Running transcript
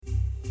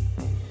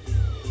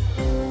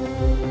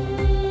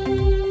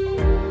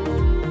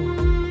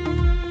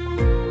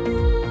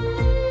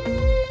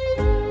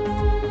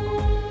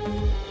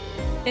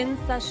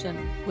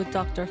Session with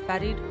Dr.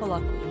 Farid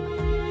Holakwi.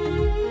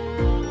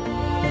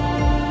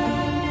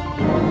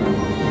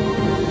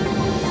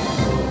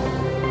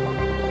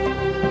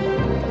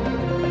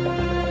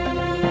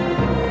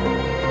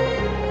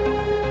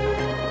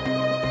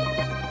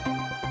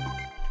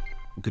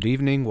 Good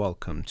evening,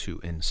 welcome to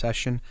In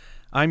Session.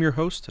 I'm your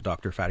host,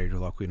 Dr. Farid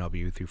Holakwi, and I'll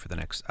be with you for the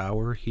next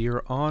hour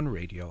here on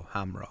Radio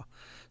Hamra.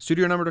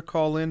 Studio number to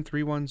call in,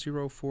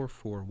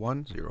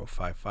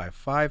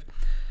 310-441-0555.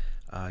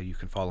 You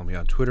can follow me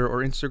on Twitter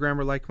or Instagram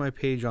or like my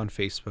page on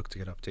Facebook to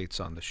get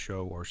updates on the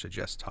show or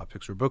suggest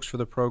topics or books for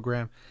the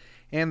program.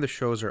 And the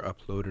shows are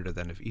uploaded at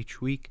the end of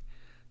each week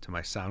to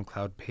my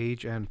SoundCloud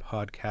page and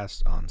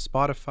podcast on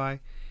Spotify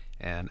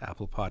and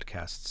Apple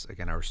Podcasts.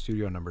 Again, our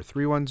studio number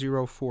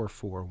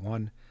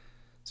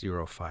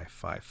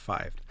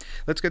 310-441-0555.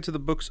 Let's get to the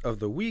books of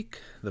the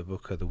week. The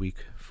book of the week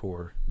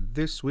for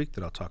this week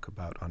that I'll talk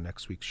about on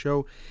next week's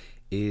show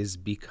is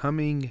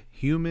Becoming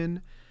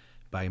Human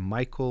by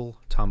Michael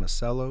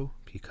Tomasello.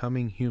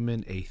 Becoming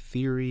Human, A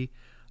Theory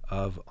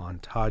of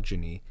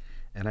Ontogeny.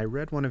 And I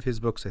read one of his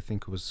books, I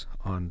think it was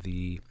on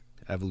the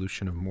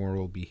evolution of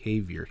moral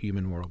behavior,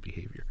 human moral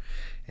behavior.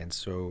 And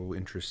so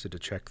interested to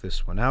check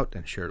this one out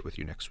and share it with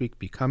you next week.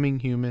 Becoming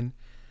Human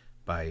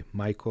by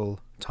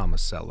Michael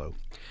Tomasello,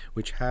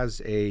 which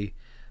has a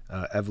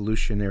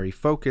evolutionary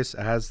focus,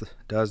 as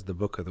does the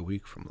book of the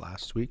week from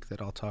last week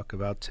that I'll talk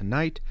about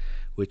tonight,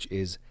 which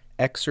is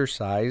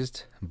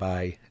Exercised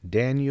by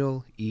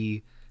Daniel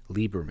E.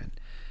 Lieberman.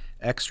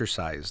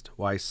 Exercised,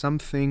 Why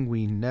Something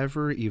We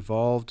Never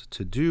Evolved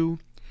to Do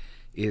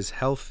is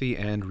Healthy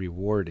and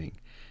Rewarding.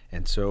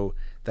 And so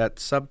that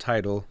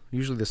subtitle,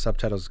 usually the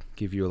subtitles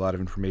give you a lot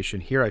of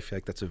information. Here I feel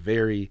like that's a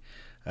very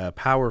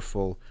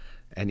powerful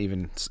and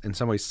even in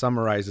some ways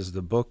summarizes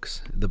the book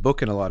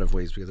in a lot of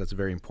ways, because that's a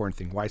very important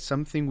thing. Why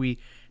something we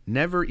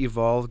never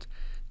evolved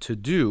to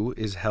do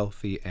is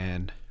healthy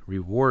and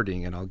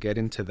rewarding, and I'll get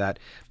into that.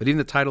 But even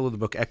the title of the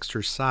book,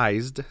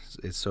 Exercised,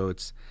 so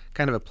it's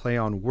kind of a play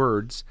on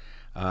words.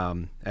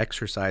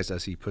 Exercise,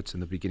 as he puts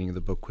in the beginning of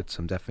the book with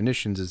some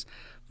definitions, is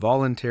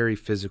voluntary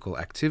physical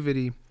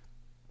activity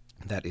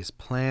that is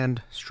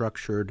planned,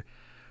 structured,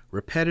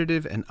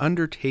 repetitive, and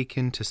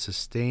undertaken to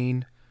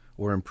sustain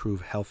or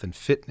improve health and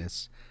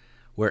fitness,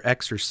 where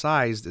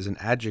exercised is an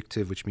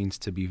adjective which means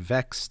to be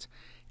vexed,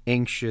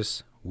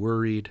 anxious,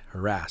 worried,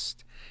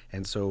 harassed.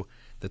 And so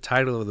the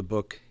title of the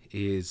book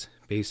is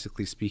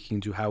basically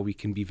speaking to how we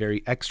can be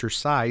very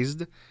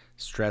exercised,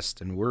 stressed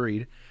and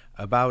worried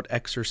about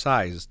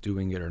exercise,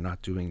 doing it or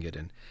not doing it,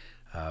 and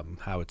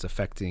how it's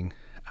affecting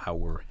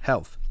our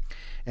health.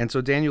 And so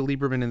Daniel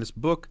Lieberman in this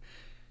book,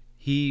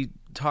 he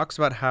talks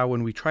about how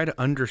when we try to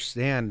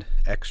understand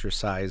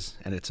exercise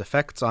and its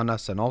effects on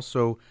us, and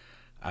also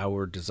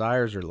our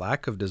desires or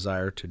lack of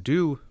desire to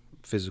do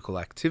physical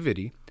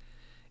activity,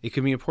 it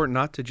can be important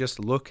not to just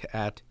look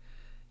at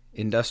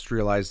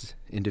industrialized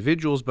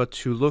individuals, but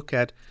to look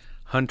at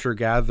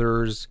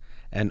hunter-gatherers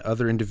and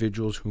other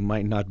individuals who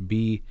might not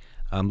be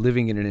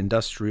living in an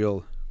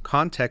industrial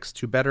context,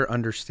 to better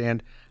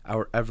understand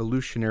our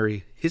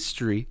evolutionary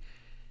history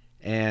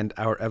and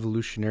our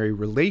evolutionary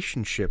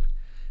relationship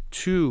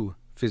to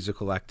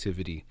physical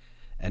activity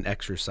and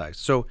exercise.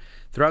 So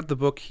throughout the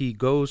book, he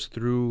goes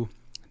through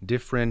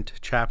different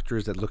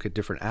chapters that look at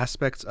different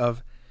aspects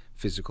of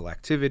physical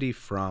activity,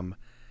 from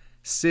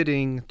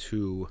sitting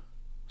to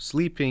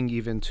sleeping,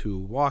 even to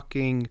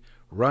walking,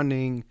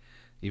 running,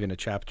 even a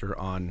chapter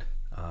on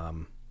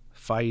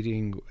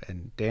running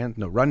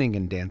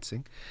and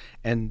dancing,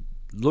 and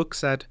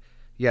looks at,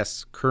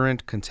 yes,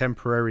 current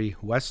contemporary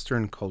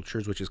Western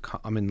cultures, which is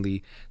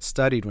commonly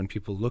studied when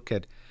people look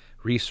at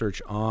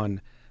research on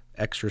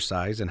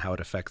exercise and how it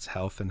affects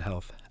health and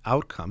health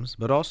outcomes,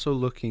 but also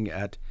looking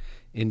at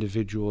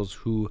individuals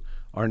who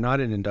are not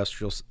in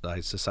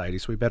industrialized society,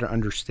 so we better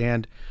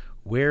understand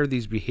where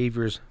these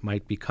behaviors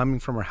might be coming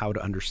from or how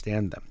to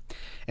understand them.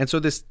 And so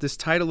this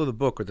title of the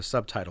book, or the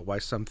subtitle, Why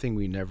Something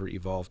We Never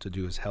Evolved to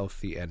Do is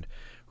Healthy and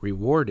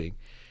Rewarding,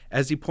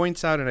 as he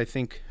points out, and I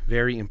think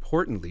very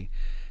importantly,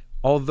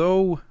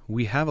 although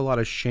we have a lot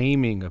of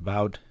shaming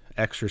about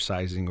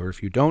exercising, or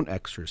if you don't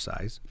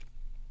exercise,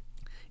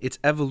 it's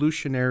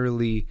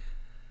evolutionarily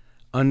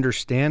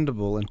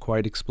understandable and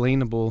quite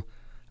explainable,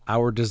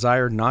 our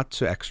desire not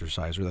to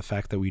exercise, or the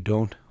fact that we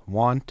don't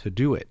want to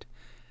do it.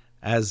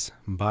 As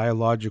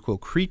biological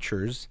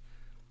creatures,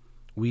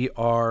 we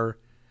are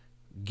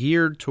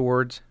geared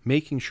towards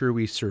making sure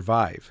we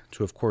survive,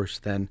 to of course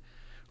then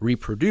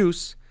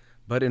reproduce.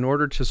 But in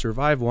order to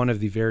survive, one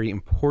of the very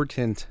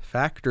important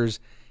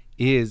factors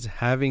is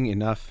having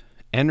enough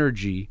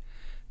energy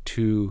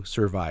to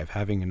survive,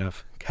 having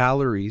enough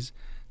calories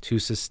to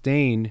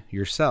sustain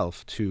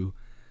yourself, to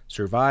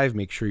survive,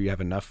 make sure you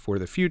have enough for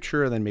the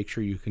future, and then make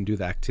sure you can do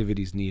the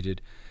activities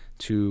needed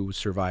to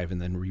survive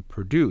and then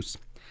reproduce.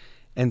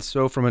 And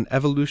so from an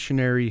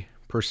evolutionary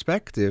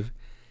perspective,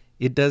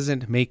 it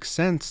doesn't make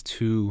sense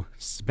to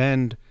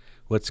spend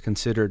what's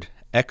considered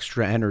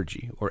extra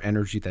energy, or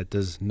energy that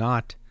does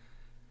not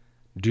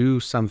do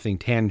something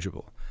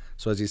tangible.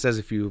 So as he says,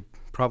 if you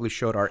probably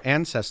showed our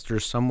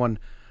ancestors someone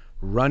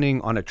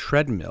running on a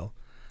treadmill,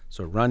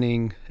 so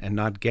running and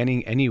not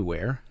getting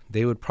anywhere,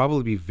 they would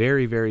probably be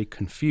very, very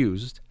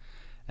confused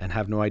and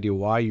have no idea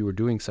why you were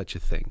doing such a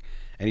thing.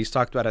 And he's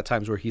talked about at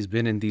times where he's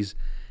been in these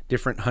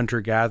different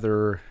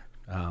hunter-gatherer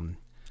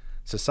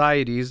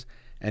societies,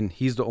 and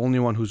he's the only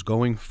one who's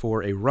going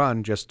for a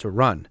run just to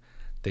run.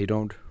 They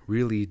don't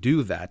really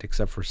do that,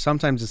 except for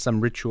sometimes it's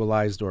some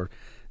ritualized, or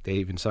they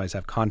even sometimes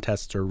have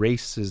contests or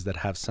races that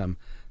have some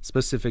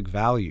specific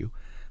value.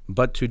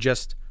 But to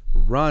just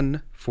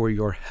run for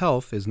your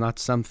health is not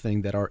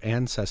something that our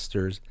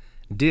ancestors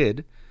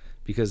did,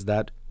 because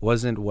that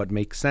wasn't what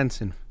makes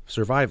sense in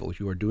survival.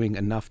 You are doing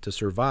enough to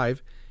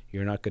survive.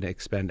 You're not going to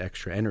expend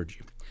extra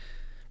energy.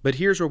 But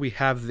here's where we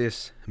have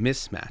this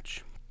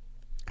mismatch,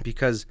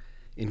 because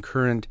in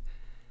current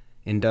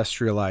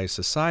industrialized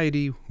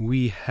society,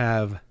 we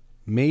have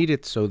made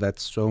it so that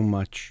so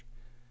much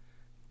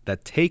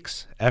that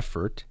takes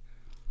effort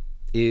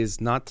is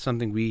not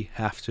something we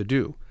have to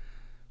do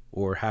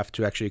or have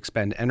to actually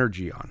expend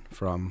energy on,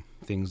 from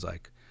things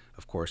like,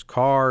 of course,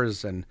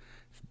 cars and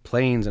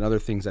planes and other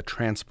things that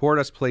transport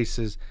us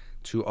places,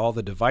 to all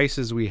the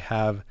devices we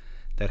have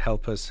that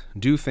help us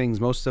do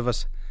things. Most of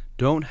us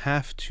don't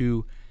have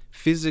to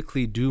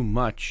physically do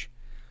much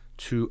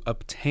to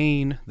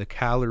obtain the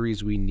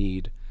calories we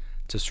need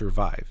to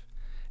survive.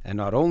 And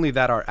not only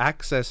that, our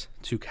access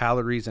to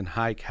calories and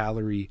high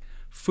calorie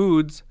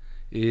foods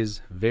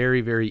is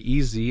very, very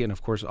easy, and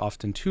of course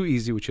often too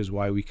easy, which is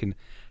why we can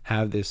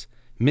have this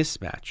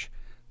mismatch,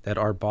 that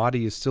our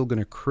body is still going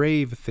to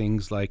crave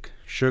things like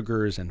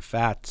sugars and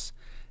fats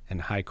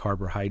and high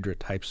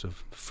carbohydrate types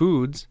of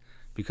foods,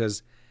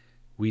 because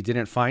we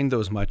didn't find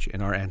those much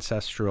in our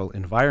ancestral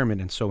environment.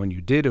 And so when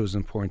you did, it was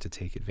important to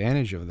take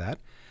advantage of that.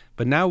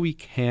 But now we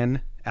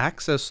can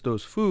access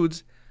those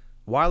foods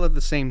while at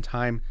the same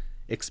time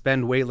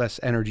expend way less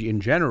energy in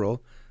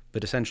general,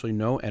 but essentially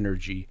no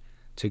energy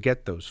to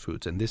get those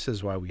foods. And this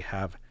is why we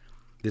have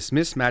this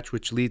mismatch,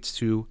 which leads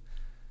to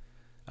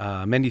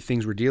many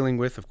things we're dealing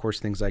with. Of course,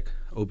 things like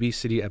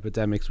obesity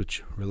epidemics,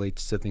 which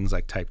relates to things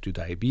like type 2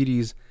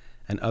 diabetes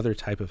and other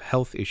type of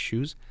health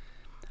issues.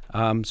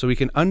 So we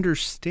can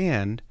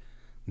understand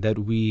that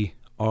we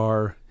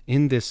are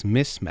in this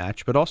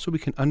mismatch, but also we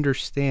can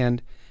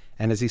understand,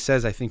 and as he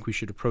says, I think we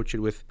should approach it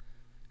with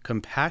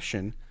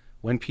compassion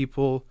when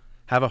people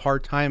have a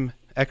hard time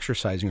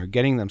exercising or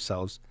getting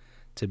themselves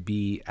to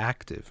be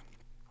active.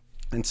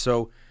 And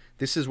so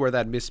this is where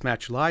that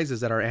mismatch lies,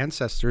 is that our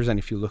ancestors, and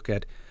if you look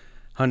at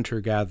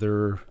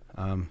hunter-gatherer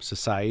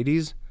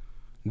societies,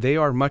 they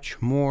are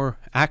much more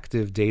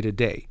active day to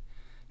day.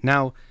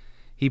 Now,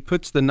 he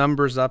puts the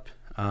numbers up,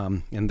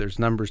 and there's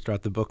numbers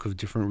throughout the book of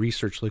different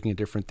research looking at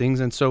different things.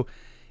 And so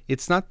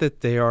it's not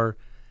that they are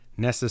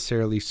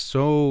necessarily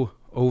so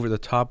over the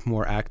top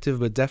more active,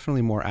 but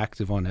definitely more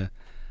active on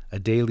a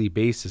daily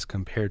basis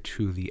compared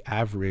to the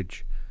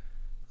average,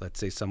 let's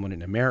say, someone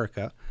in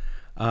America.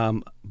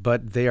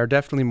 But they are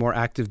definitely more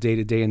active day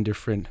to day in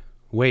different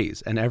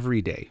ways and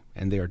every day.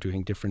 And they are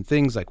doing different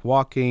things like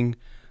walking,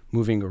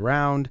 moving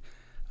around,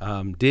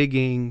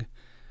 digging,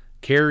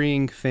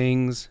 carrying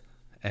things,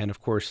 and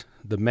of course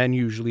the men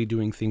usually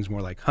doing things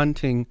more like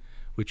hunting,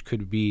 which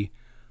could be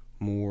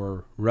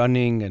more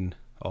running and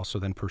also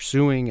then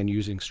pursuing and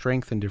using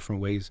strength in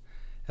different ways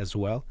as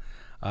well.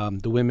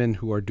 The women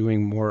who are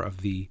doing more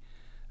of the,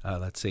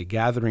 let's say,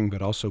 gathering,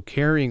 but also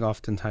carrying,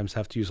 oftentimes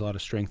have to use a lot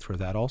of strength for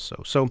that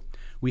also. So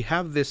we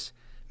have this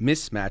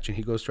mismatch, and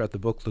he goes throughout the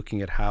book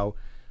looking at how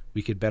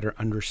we could better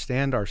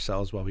understand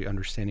ourselves while we're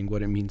understanding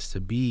what it means to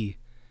be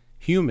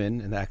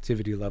human and the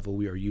activity level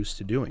we are used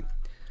to doing.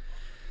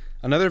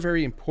 Another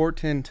very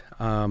important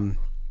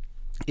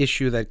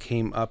issue that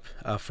came up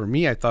for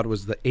me, I thought,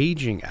 was the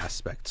aging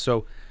aspect.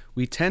 So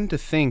we tend to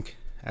think,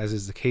 as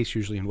is the case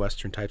usually in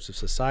Western types of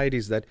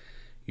societies, that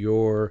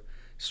your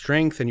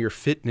strength and your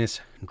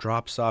fitness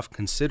drops off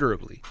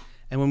considerably.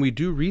 And when we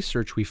do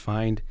research, we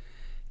find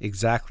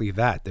exactly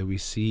that we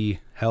see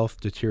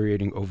health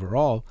deteriorating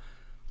overall,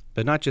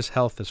 but not just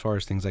health as far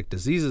as things like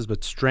diseases,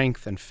 but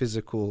strength and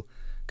physical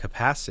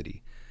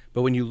capacity.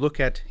 But when you look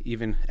at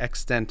even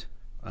extant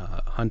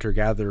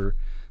hunter-gatherer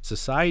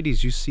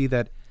societies, you see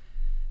that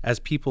as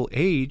people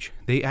age,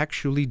 they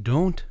actually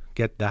don't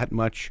get that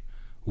much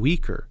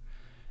weaker.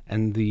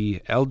 And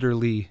the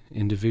elderly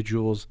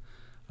individuals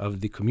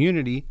of the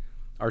community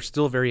are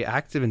still very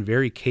active and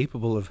very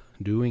capable of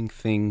doing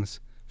things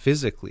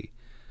physically.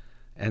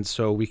 And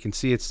so we can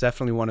see it's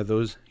definitely one of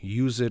those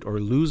use it or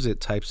lose it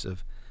types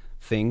of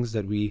things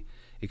that we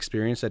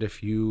experience, that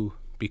if you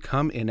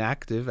become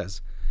inactive,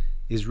 as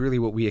is really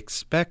what we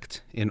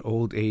expect in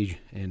old age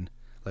in,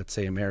 let's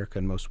say, America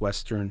and most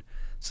Western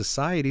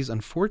societies,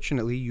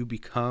 unfortunately, you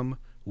become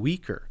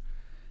weaker.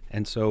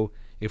 And so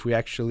if we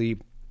actually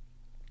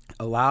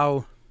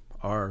allow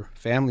our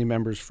family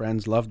members,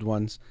 friends, loved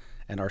ones,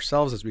 and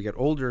ourselves as we get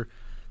older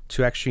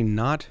to actually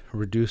not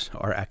reduce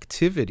our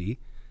activity,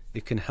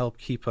 it can help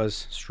keep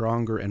us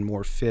stronger and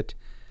more fit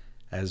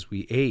as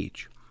we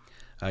age.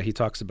 He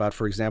talks about,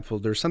 for example,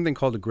 there's something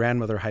called the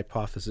grandmother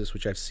hypothesis,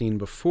 which I've seen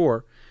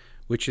before,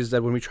 which is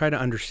that when we try to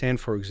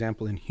understand, for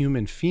example, in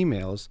human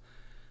females,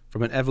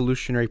 from an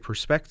evolutionary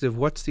perspective,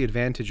 what's the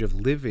advantage of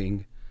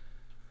living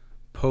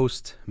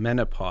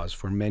post-menopause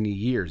for many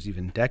years,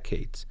 even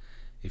decades?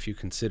 If you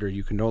consider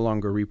you can no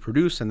longer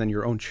reproduce, and then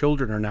your own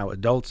children are now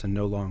adults and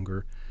no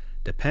longer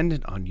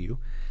dependent on you.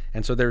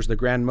 And so there's the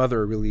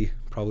grandmother, really,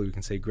 probably we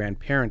can say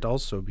grandparent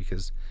also,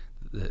 because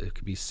it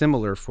could be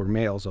similar for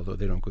males, although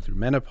they don't go through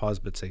menopause,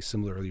 but say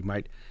similarly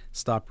might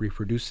stop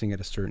reproducing at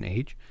a certain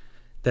age,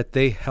 that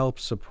they help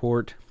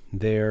support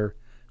their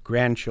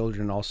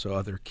grandchildren, also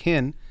other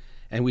kin.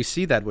 And we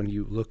see that when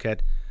you look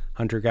at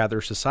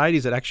hunter-gatherer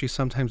societies, that actually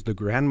sometimes the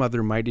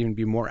grandmother might even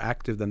be more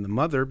active than the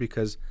mother,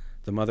 because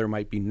the mother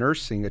might be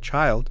nursing a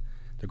child.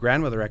 The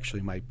grandmother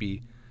actually might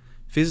be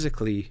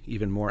physically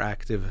even more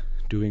active,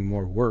 doing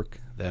more work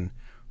than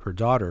her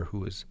daughter,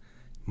 who is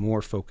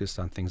more focused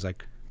on things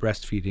like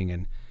breastfeeding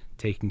and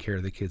taking care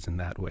of the kids in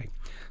that way.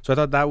 So I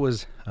thought that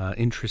was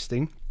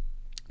interesting.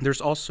 There's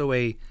also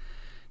a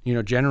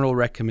general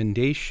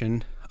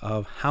recommendation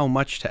of how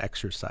much to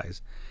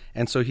exercise.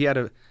 And so he had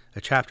a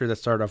chapter that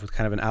started off with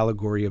kind of an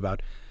allegory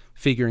about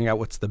figuring out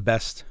what's the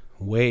best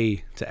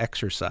way to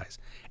exercise.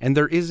 And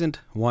there isn't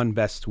one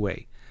best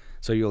way.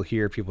 So you'll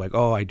hear people like,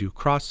 oh, I do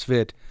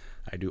CrossFit,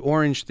 I do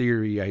Orange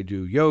Theory, I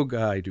do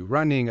yoga, I do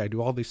running, I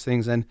do all these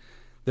things. And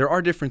there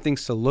are different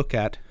things to look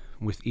at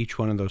with each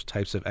one of those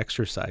types of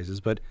exercises.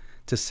 But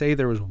to say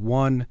there was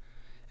one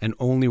and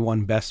only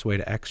one best way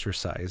to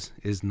exercise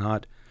is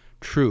not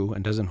true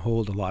and doesn't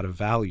hold a lot of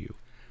value.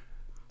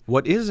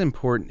 What is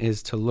important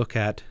is to look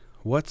at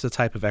what's the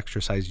type of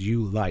exercise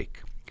you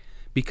like.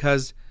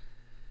 Because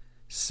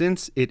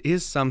since it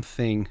is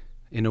something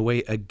in a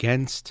way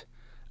against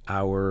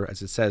our,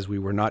 as it says, we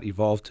were not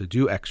evolved to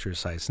do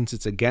exercise. Since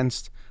it's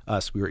against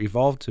us, we were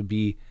evolved to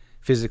be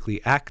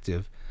physically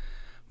active.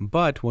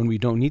 But when we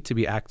don't need to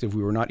be active,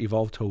 we were not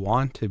evolved to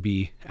want to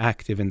be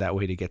active in that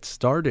way to get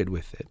started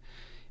with it.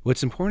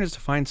 What's important is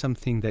to find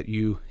something that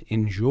you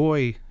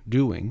enjoy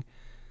doing,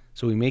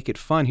 so we make it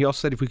fun. He also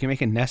said if we can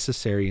make it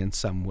necessary in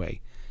some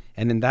way,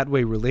 and in that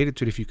way related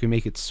to it, if you can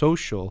make it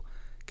social,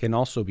 can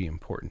also be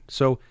important.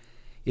 So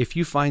if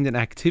you find an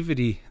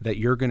activity that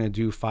you're going to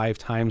do 5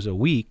 times a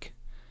week,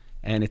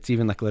 and it's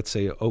even like, let's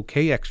say,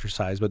 okay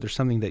exercise, but there's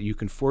something that you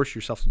can force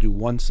yourself to do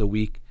once a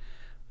week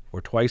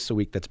or twice a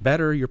week that's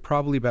better, you're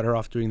probably better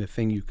off doing the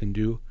thing you can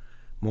do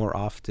more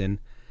often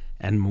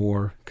and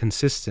more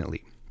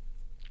consistently.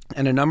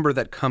 And a number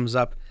that comes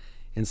up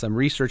in some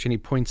research, and he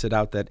points it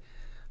out, that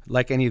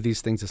like any of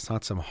these things, it's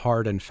not some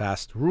hard and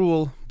fast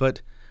rule,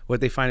 but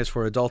what they find is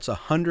for adults,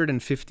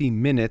 150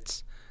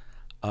 minutes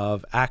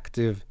of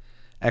active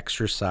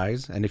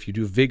exercise. And if you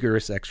do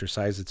vigorous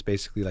exercise, it's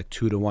basically like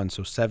 2 to 1,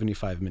 so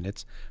 75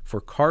 minutes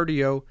for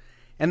cardio.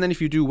 And then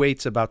if you do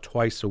weights about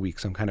twice a week,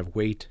 some kind of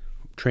weight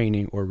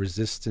training or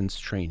resistance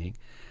training,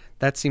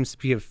 that seems to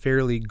be a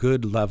fairly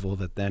good level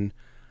that then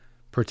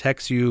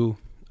protects you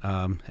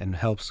and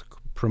helps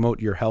promote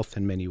your health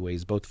in many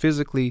ways, both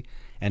physically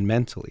and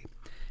mentally.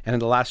 And in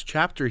the last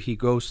chapter, he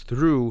goes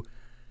through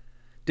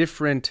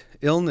different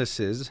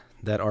illnesses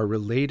that are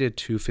related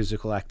to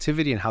physical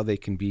activity and how they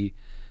can be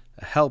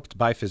helped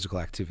by physical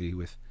activity,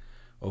 with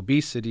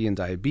obesity and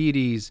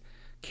diabetes,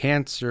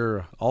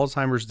 cancer,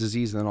 Alzheimer's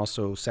disease, and then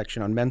also a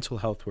section on mental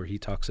health where he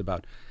talks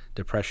about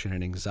depression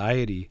and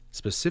anxiety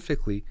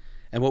specifically.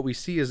 And what we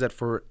see is that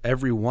for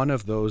every one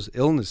of those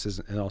illnesses,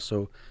 and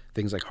also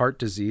things like heart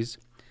disease,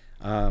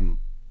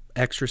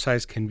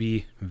 exercise can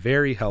be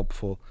very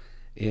helpful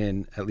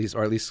in at least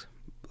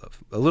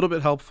a little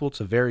bit helpful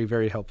to very,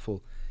 very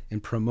helpful in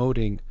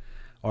promoting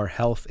our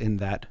health in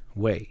that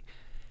way.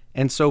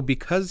 And so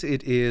because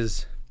it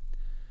is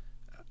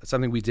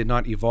something we did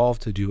not evolve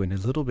to do and a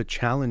little bit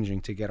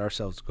challenging to get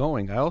ourselves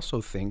going, I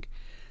also think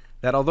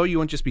that although you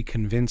won't just be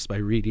convinced by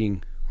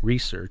reading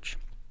research,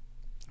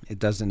 it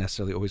doesn't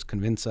necessarily always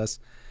convince us.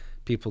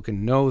 People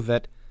can know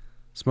that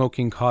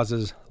smoking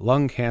causes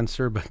lung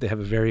cancer, but they have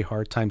a very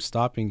hard time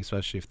stopping,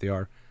 especially if they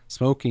are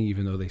smoking,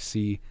 even though they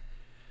see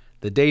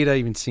the data,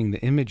 even seeing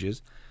the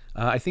images.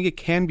 I think it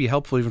can be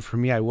helpful. Even for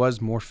me, I was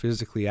more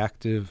physically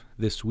active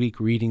this week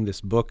reading this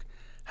book,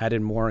 had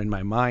it more in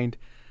my mind.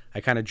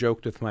 I kind of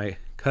joked with my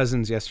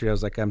cousins yesterday. I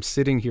was like, I'm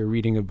sitting here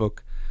reading a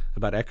book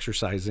about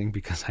exercising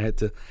because I had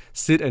to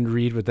sit and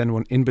read, but then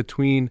when in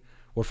between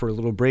or for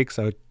little breaks,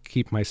 I would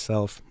keep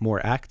myself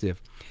more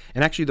active.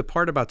 And actually the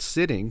part about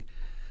sitting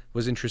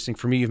was interesting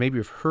for me. Maybe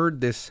you've heard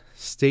this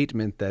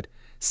statement that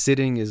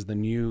sitting is the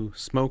new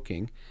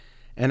smoking.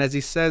 And as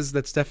he says,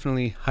 that's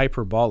definitely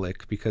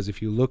hyperbolic, because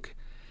if you look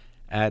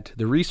at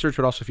the research,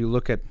 but also if you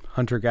look at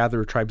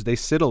hunter-gatherer tribes, they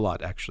sit a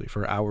lot actually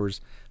for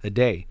hours a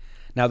day.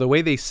 Now, the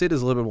way they sit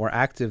is a little bit more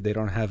active. They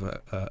don't have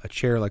a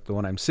chair like the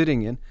one I'm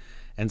sitting in.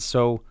 And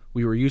so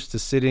we were used to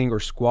sitting or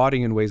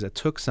squatting in ways that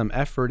took some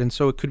effort. And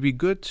so it could be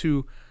good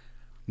to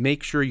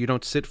make sure you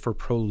don't sit for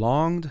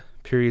prolonged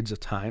periods of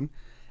time.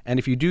 And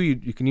if you do,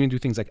 you can even do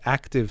things like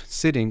active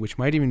sitting, which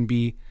might even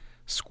be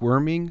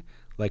squirming,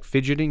 like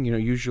fidgeting.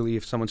 Usually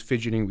if someone's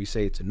fidgeting, we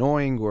say it's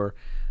annoying, or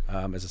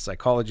as a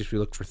psychologist, we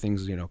look for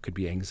things, could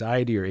be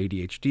anxiety or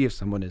ADHD if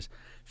someone is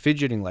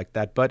fidgeting like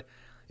that. But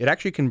it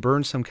actually can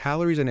burn some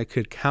calories, and it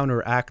could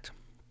counteract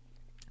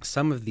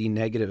some of the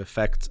negative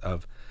effects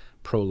of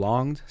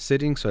prolonged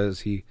sitting. So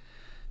as he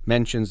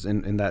mentions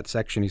in that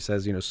section, he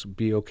says,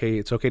 be okay.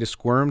 It's okay to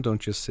squirm. Don't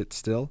just sit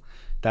still.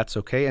 That's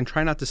okay. And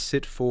try not to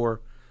sit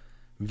for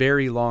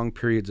very long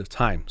periods of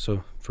time.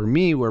 So for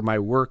me, where my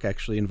work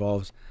actually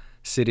involves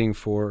sitting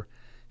for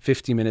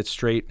 50 minutes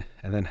straight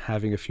and then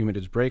having a few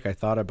minutes break, I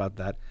thought about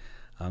that.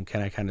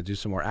 Can I kind of do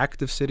some more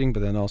active sitting,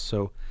 but then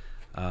also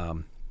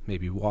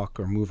maybe walk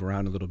or move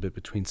around a little bit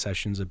between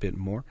sessions a bit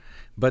more.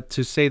 But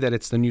to say that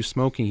it's the new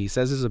smoking, he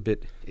says, is a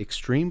bit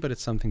extreme, but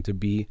it's something to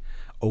be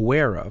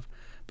aware of.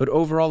 But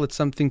overall, it's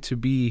something to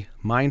be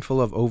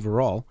mindful of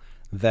overall,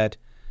 that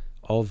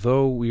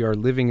although we are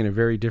living in a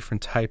very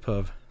different type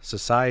of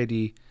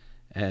society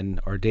and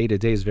our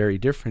day-to-day is very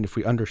different, if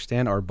we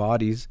understand our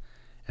bodies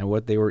and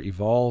what they were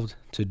evolved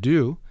to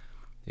do,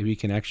 we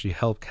can actually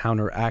help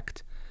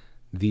counteract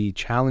the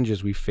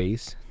challenges we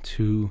face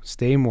to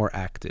stay more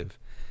active.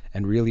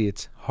 And really,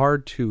 it's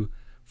hard to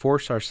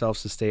force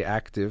ourselves to stay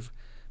active,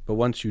 but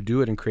once you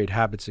do it and create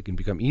habits, it can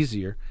become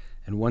easier.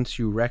 And once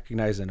you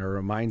recognize and are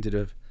reminded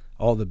of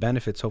all the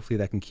benefits, hopefully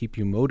that can keep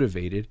you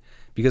motivated,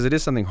 because it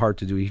is something hard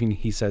to do. Even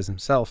he says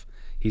himself,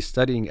 he's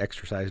studying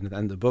exercise, and at the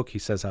end of the book, he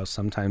says how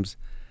sometimes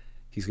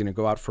he's going to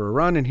go out for a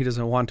run and he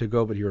doesn't want to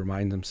go, but he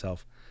reminds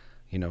himself,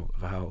 of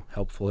how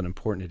helpful and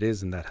important it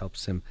is, and that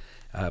helps him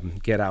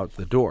get out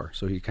the door.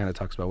 So he kind of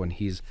talks about when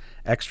he's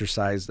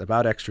exercise,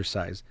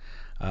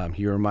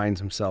 he reminds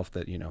himself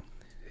that,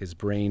 his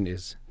brain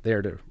is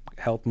there to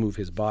help move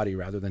his body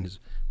rather than his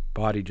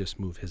body just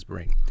move his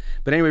brain.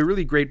 But anyway,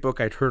 really great book.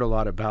 I'd heard a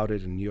lot about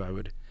it and knew I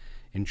would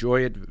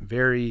enjoy it.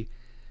 Very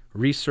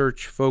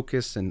research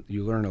focused, and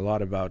you learn a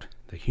lot about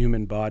the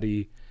human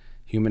body,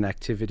 human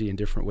activity, and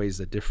different ways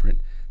that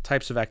different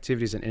types of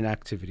activities and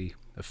inactivity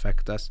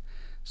affect us.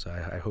 So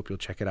I hope you'll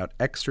check it out.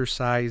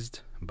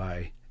 Exercised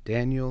by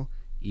Daniel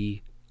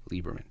E.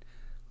 Lieberman.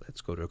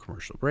 Let's go to a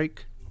commercial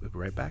break. We'll be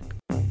right back.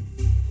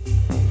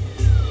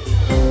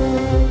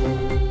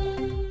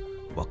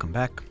 Welcome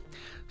back.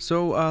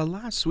 So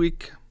last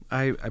week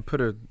I put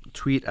a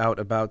tweet out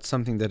about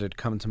something that had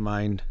come to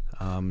mind,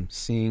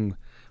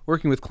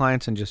 working with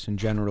clients and just in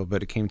general,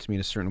 but it came to me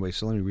in a certain way.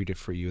 So let me read it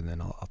for you, and then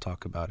I'll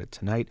talk about it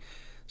tonight.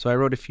 So I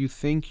wrote, if you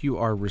think you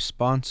are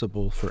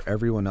responsible for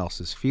everyone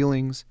else's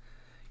feelings,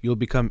 you'll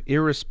become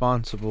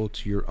irresponsible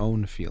to your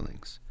own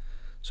feelings.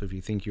 So if you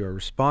think you are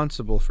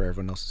responsible for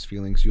everyone else's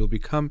feelings, you'll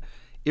become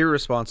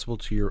irresponsible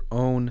to your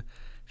own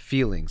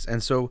feelings.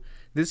 And so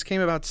this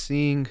came about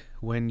seeing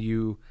when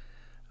you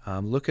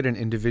look at an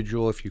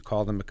individual, if you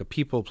call them like a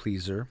people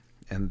pleaser,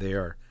 and they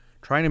are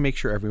trying to make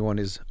sure everyone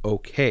is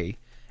okay.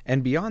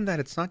 And beyond that,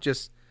 it's not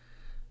just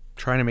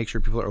trying to make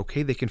sure people are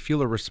okay. They can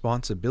feel a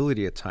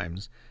responsibility at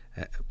times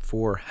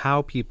for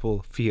how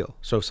people feel.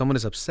 So if someone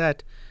is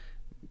upset,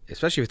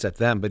 especially if it's at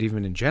them, but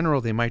even in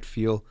general, they might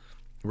feel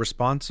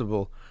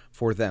responsible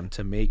for them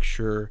to make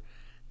sure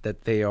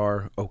that they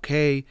are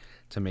okay,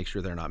 to make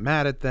sure they're not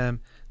mad at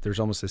them. There's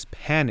almost this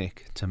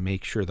panic to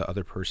make sure the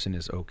other person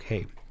is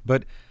okay.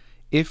 But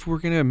if we're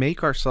going to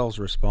make ourselves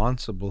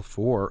responsible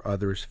for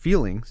others'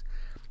 feelings,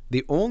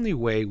 the only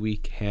way we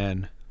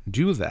can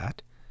do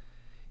that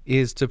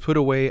is to put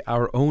away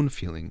our own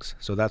feelings.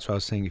 So that's what I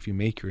was saying. If you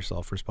make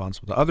yourself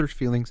responsible to others'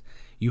 feelings,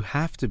 you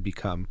have to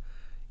become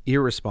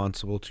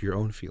irresponsible to your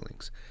own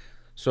feelings.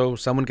 So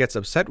someone gets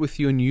upset with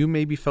you and you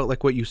maybe felt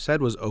like what you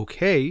said was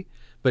okay,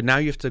 but now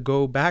you have to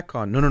go back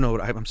on, no,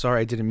 I'm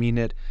sorry, I didn't mean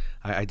it.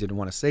 I didn't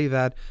want to say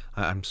that.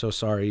 I'm so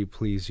sorry.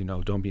 Please,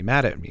 don't be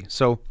mad at me.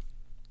 So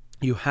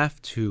you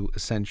have to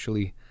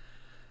essentially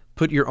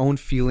put your own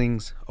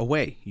feelings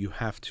away. You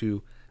have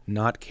to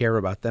not care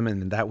about them,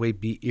 and in that way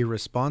be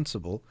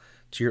irresponsible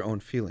to your own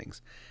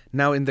feelings.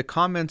 Now, in the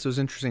comments, it was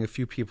interesting. A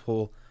few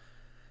people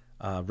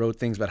wrote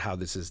things about how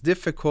this is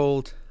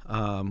difficult,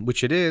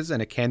 which it is,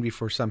 and it can be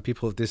for some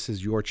people. If this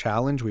is your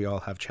challenge, we all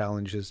have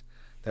challenges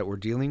that we're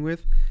dealing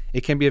with.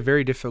 It can be a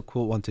very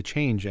difficult one to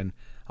change, and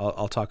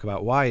I'll talk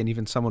about why. And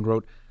even someone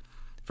wrote,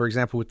 for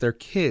example, with their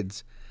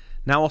kids.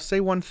 Now, I'll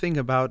say one thing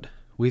about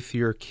with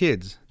your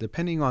kids,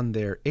 depending on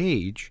their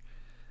age,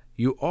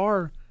 you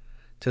are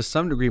to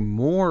some degree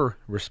more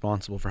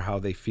responsible for how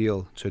they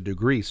feel to a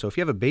degree. So if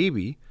you have a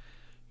baby,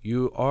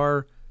 you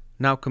are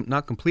now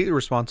not completely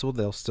responsible.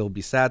 They'll still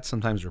be sad.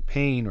 Sometimes they're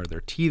pain, or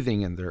they're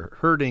teething and they're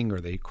hurting, or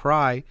they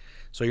cry.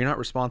 So you're not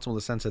responsible in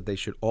the sense that they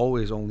should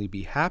always only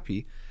be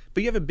happy,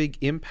 but you have a big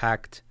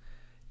impact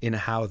in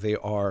how they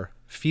are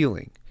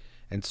feeling.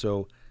 And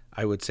so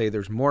I would say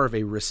there's more of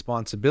a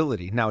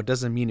responsibility. Now, it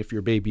doesn't mean if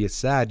your baby is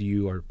sad,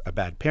 you are a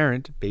bad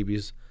parent.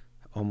 Babies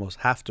almost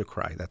have to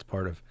cry. That's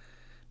part of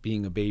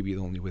being a baby,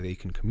 the only way they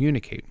can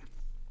communicate.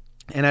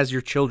 And as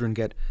your children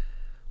get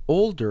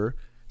older,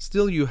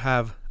 still you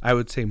have, I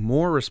would say,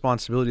 more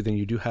responsibility than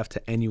you do have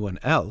to anyone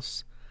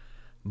else.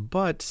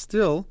 But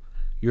still,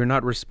 you're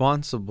not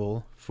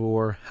responsible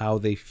for how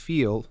they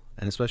feel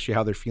and especially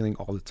how they're feeling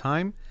all the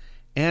time,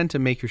 and to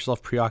make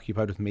yourself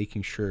preoccupied with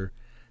making sure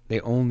they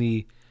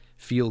only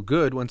feel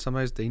good when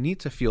sometimes they need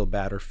to feel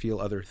bad or feel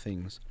other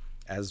things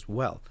as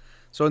well.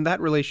 So in that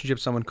relationship,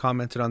 someone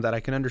commented on that. I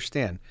can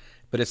understand,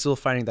 but it's still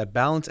finding that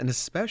balance. And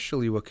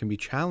especially what can be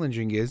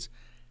challenging is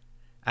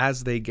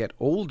as they get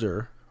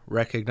older,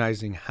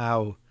 recognizing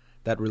how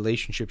that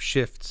relationship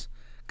shifts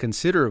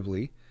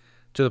considerably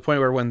to the point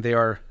where when they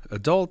are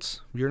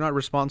adults, you're not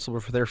responsible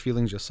for their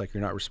feelings, just like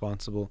you're not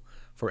responsible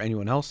for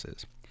anyone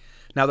else's.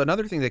 Now,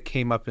 another thing that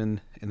came up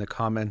in the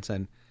comments,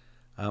 and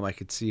I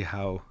could see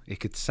how it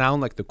could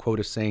sound like the quote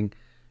is saying,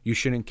 you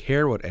shouldn't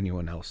care what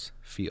anyone else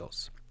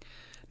feels.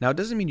 Now, it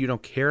doesn't mean you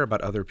don't care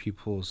about other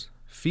people's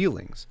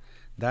feelings.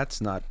 That's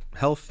not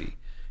healthy.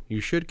 You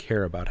should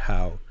care about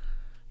how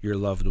your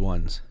loved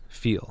ones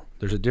feel.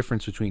 There's a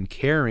difference between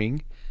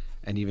caring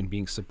and even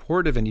being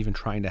supportive and even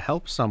trying to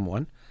help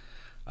someone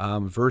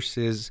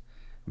versus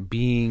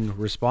being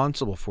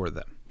responsible for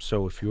them.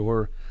 So if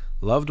your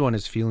loved one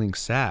is feeling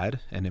sad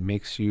and it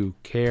makes you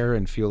care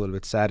and feel a little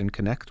bit sad and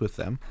connect with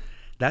them,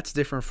 that's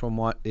different from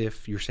what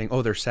if you're saying,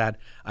 oh, they're sad,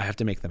 I have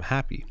to make them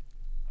happy.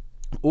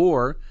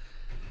 Or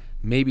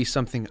maybe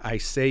something I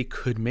say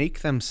could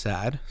make them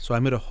sad, so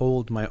I'm going to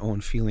hold my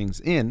own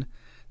feelings in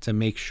to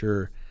make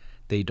sure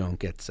they don't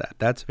get sad.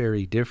 That's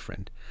very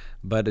different.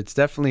 But it's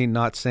definitely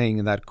not saying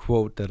in that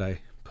quote that I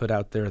put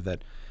out there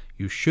that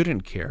you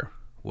shouldn't care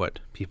what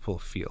people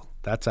feel.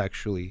 That's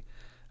actually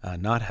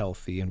not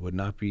healthy and would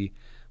not be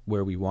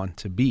where we want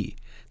to be.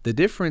 The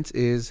difference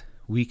is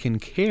we can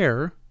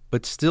care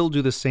but still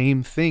do the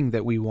same thing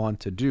that we want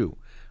to do,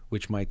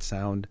 which might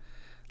sound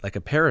like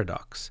a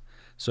paradox.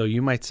 So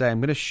you might say, I'm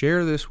going to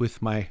share this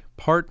with my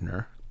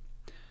partner,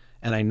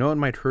 and I know it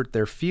might hurt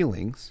their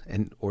feelings,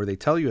 or they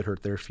tell you it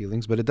hurt their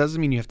feelings, but it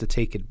doesn't mean you have to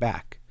take it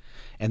back.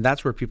 And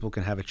that's where people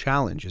can have a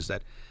challenge, is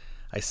that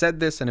I said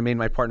this and it made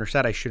my partner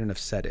sad, I shouldn't have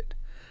said it.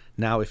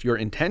 Now, if your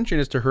intention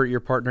is to hurt your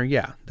partner,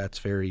 yeah, that's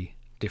very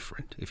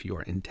different. If you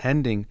are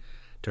intending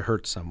to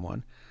hurt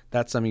someone,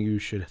 that's something you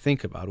should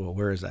think about. Well,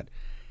 where is that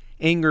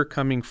anger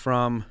coming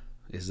from?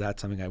 Is that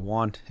something I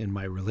want in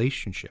my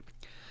relationship?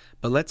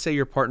 But let's say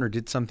your partner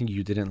did something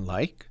you didn't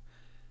like,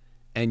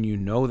 and you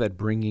know that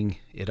bringing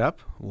it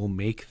up will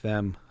make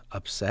them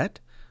upset,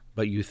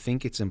 but you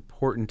think it's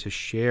important to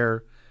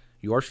share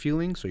your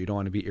feelings, so you don't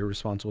want to be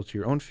irresponsible to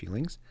your own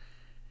feelings.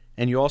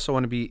 And you also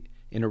want to be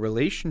in a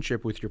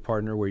relationship with your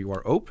partner where you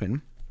are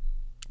open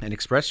and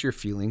express your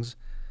feelings,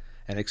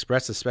 and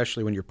express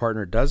especially when your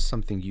partner does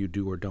something you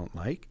do or don't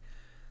like.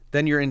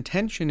 Then your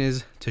intention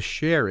is to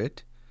share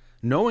it,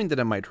 knowing that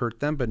it might hurt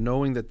them, but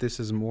knowing that this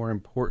is more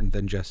important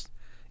than just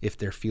if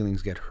their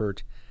feelings get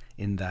hurt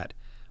in that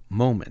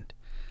moment.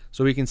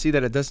 So we can see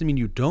that it doesn't mean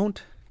you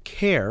don't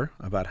care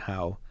about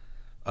how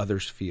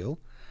others feel,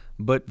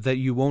 but that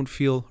you won't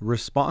feel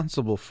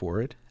responsible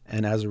for it,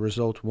 and as a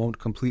result won't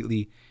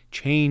completely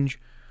change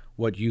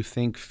what you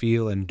think,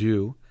 feel, and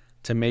do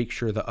to make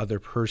sure the other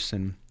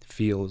person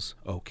feels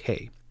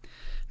okay.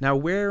 Now,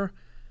 where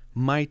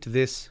might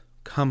this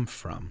come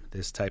from,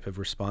 this type of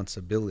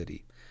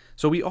responsibility?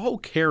 So we all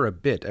care a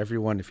bit.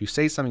 Everyone, if you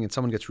say something and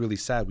someone gets really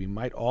sad, we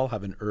might all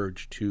have an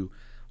urge to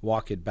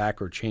walk it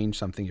back or change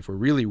something if we're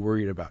really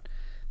worried about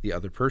the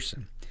other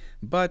person.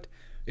 But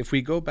if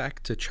we go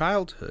back to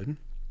childhood,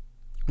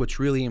 what's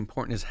really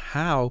important is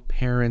how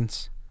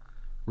parents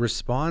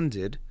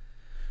responded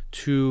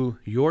to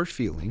your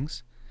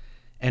feelings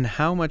and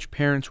how much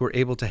parents were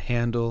able to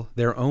handle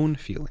their own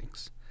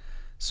feelings.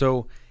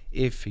 So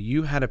if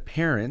you had a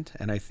parent,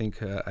 and I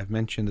think I've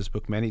mentioned this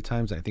book many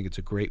times, and I think it's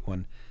a great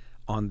one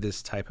on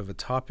this type of a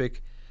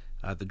topic,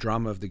 The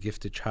Drama of the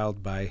Gifted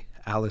Child by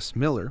Alice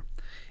Miller.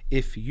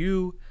 If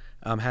you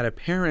had a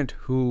parent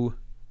who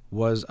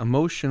was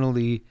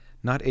emotionally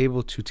not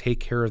able to take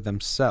care of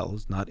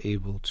themselves, not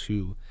able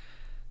to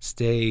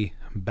stay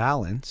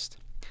balanced,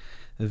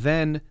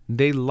 then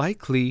they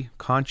likely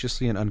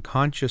consciously and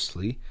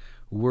unconsciously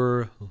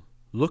were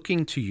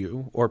looking to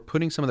you or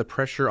putting some of the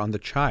pressure on the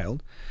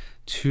child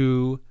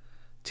to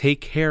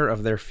take care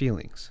of their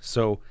feelings.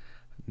 So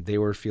they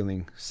were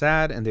feeling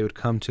sad and they would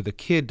come to the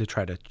kid to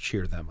try to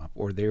cheer them up.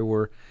 Or they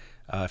were,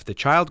 if the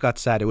child got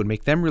sad, it would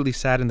make them really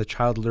sad, and the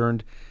child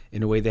learned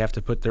in a way they have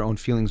to put their own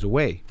feelings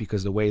away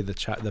because the way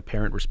the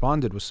parent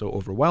responded was so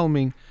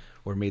overwhelming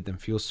or made them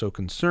feel so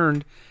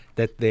concerned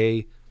that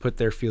they put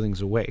their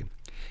feelings away.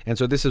 And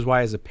so this is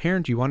why as a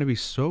parent, you want to be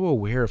so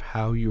aware of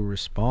how you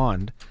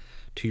respond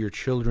to your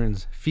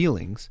children's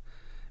feelings,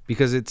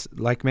 because it's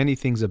like many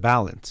things, a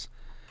balance.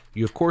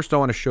 You, of course,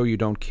 don't want to show you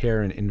don't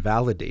care and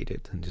invalidate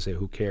it and just say,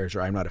 who cares,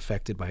 or I'm not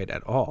affected by it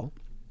at all.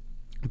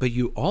 But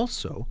you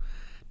also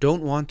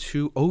don't want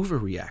to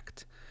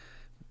overreact.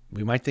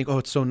 We might think, oh,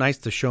 it's so nice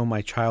to show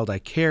my child I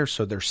care,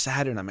 so they're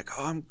sad, and I'm like,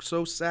 oh, I'm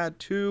so sad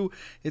too.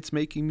 It's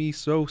making me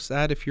so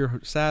sad. If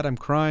you're sad, I'm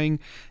crying,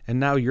 and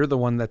now you're the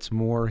one that's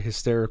more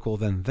hysterical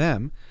than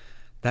them.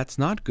 That's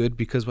not good,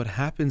 because what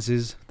happens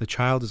is the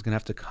child is going to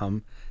have to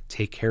come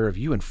take care of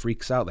you and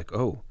freaks out like,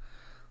 oh,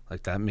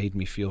 like that made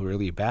me feel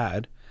really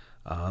bad.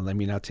 Let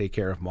me not take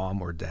care of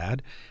mom or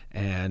dad.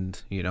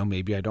 And,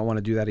 maybe I don't want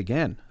to do that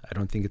again. I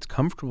don't think it's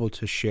comfortable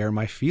to share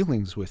my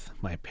feelings with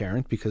my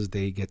parent because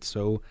they get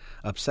so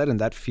upset, and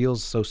that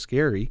feels so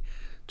scary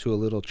to a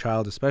little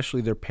child,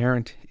 especially their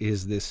parent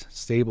is this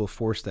stable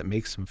force that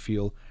makes them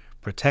feel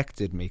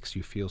protected, makes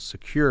you feel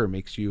secure,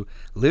 makes you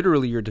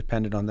literally you're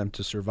dependent on them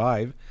to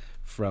survive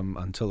from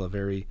until a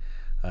very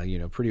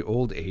pretty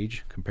old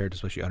age compared to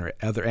especially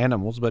other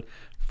animals. But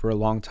for a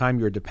long time,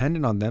 you're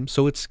dependent on them.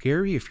 So it's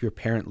scary if your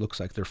parent looks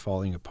like they're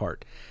falling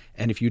apart.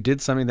 And if you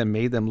did something that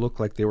made them look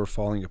like they were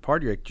falling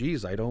apart, you're like,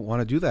 geez, I don't want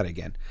to do that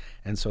again.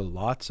 And so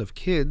lots of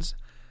kids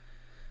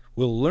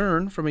will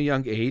learn from a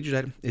young age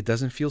that it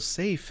doesn't feel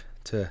safe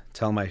to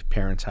tell my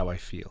parents how I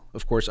feel.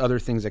 Of course, other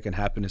things that can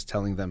happen is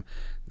telling them,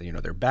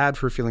 they're bad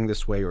for feeling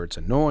this way, or it's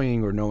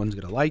annoying, or no one's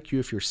going to like you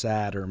if you're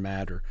sad or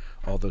mad, or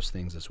all those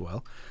things as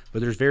well.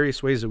 But there's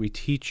various ways that we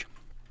teach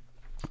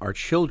our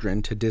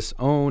children to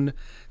disown,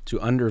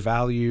 to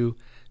undervalue,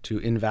 to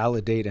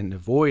invalidate, and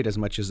avoid as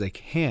much as they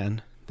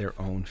can their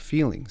own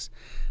feelings.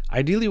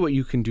 Ideally, what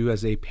you can do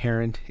as a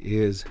parent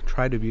is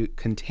try to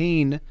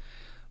contain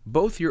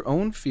both your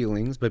own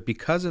feelings, but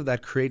because of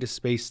that, create a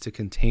space to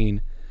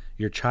contain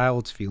your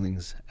child's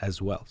feelings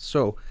as well.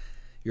 So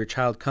your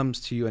child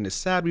comes to you and is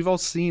sad. We've all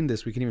seen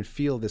this. We can even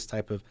feel this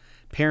type of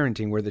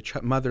parenting where the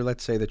mother,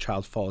 let's say the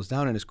child falls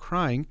down and is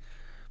crying.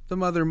 The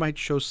mother might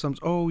show some,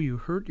 oh, you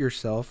hurt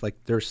yourself. Like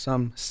there's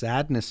some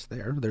sadness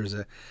there. There's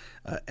a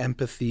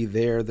empathy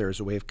there. There's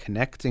a way of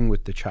connecting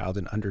with the child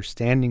and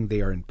understanding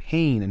they are in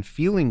pain and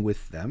feeling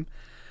with them.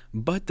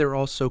 But they're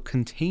also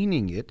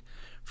containing it,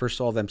 first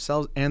of all,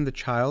 themselves and the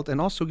child, and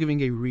also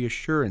giving a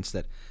reassurance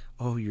that,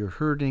 oh, you're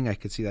hurting. I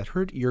could see that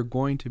hurt. You're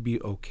going to be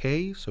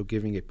okay. So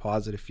giving a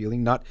positive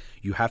feeling, not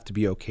you have to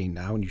be okay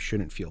now and you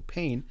shouldn't feel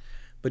pain,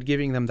 but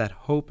giving them that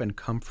hope and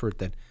comfort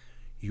that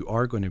you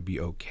are going to be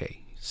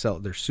okay. So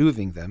they're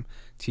soothing them,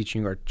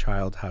 teaching our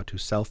child how to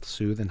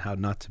self-soothe and how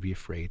not to be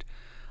afraid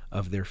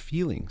of their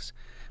feelings.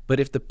 But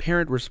if the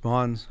parent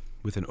responds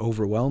with an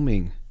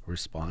overwhelming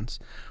response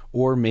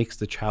or makes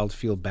the child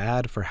feel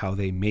bad for how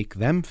they make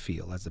them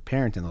feel as a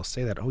parent, and they'll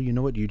say that, oh, you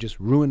know what, you just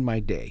ruined my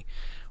day,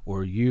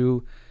 or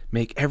you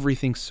make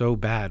everything so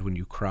bad when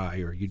you cry,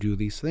 or you do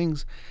these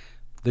things,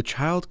 the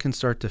child can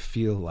start to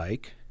feel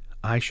like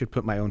I should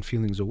put my own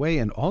feelings away.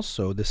 And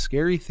also the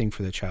scary thing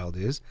for the child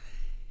is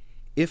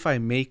if I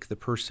make the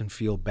person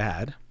feel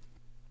bad,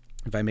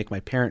 if I make my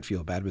parent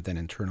feel bad, but then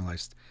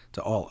internalized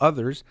to all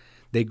others,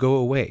 they go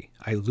away.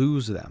 I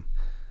lose them.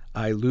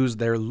 I lose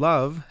their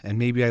love, and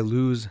maybe I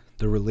lose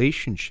the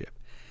relationship.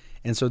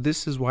 And so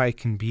this is why it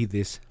can be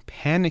this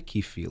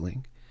panicky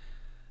feeling.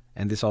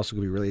 And this also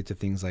could be related to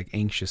things like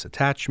anxious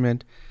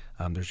attachment.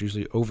 There's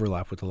usually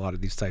overlap with a lot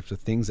of these types of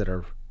things that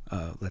are,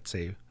 let's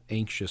say,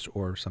 anxious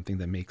or something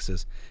that makes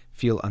us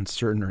feel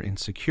uncertain or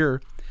insecure.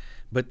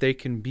 But they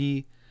can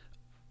be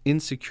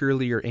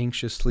insecurely or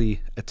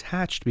anxiously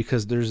attached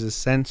because there's this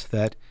sense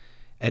that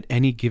at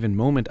any given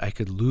moment I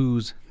could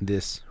lose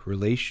this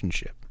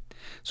relationship.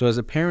 So as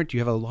a parent, you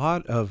have a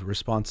lot of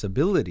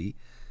responsibility,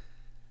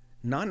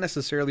 not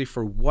necessarily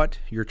for what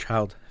your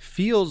child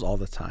feels all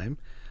the time,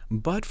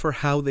 but for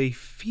how they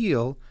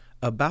feel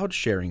about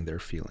sharing their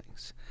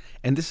feelings.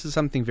 And this is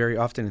something very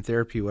often in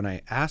therapy when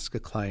I ask a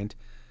client,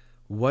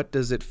 what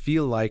does it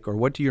feel like, or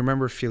what do you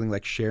remember feeling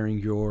like sharing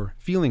your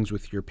feelings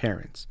with your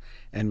parents?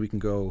 And we can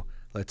go,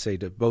 let's say,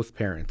 to both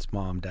parents,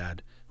 mom,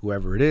 dad,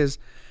 whoever it is.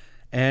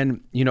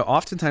 And,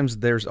 oftentimes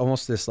there's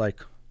almost this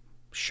like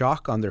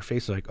shock on their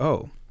face, like,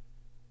 oh,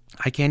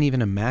 I can't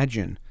even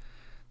imagine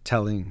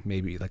telling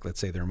maybe, like, let's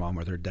say their mom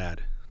or their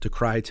dad to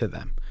cry to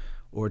them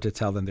or to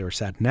tell them they were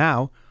sad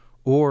now.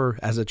 Or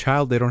as a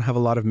child, they don't have a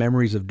lot of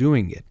memories of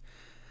doing it.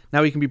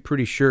 Now, we can be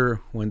pretty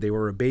sure when they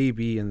were a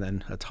baby and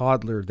then a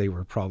toddler, they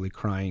were probably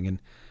crying and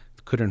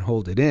couldn't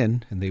hold it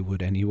in, and they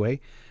would anyway.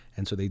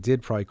 And so they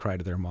did probably cry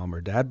to their mom or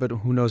dad, but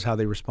who knows how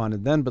they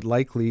responded then. But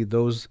likely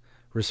those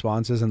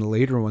responses and the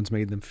later ones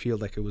made them feel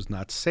like it was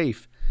not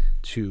safe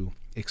to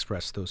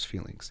express those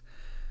feelings.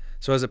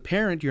 So as a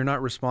parent, you're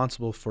not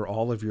responsible for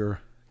all of your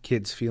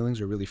kids' feelings,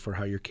 or really for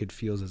how your kid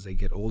feels as they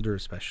get older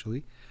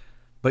especially.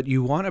 But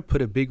you want to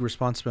put a big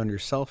responsibility on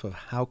yourself of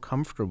how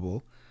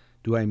comfortable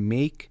do I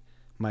make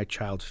my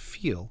child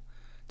feel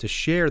to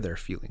share their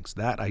feelings.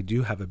 That I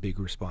do have a big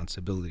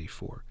responsibility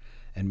for,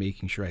 and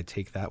making sure I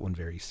take that one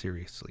very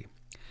seriously.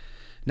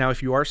 Now,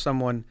 if you are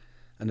someone,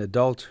 an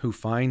adult, who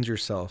finds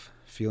yourself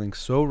feeling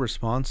so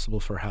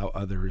responsible for how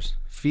others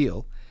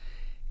feel,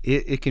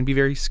 it can be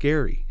very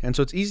scary. And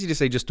so it's easy to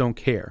say, just don't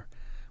care,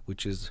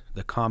 which is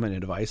the common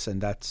advice. And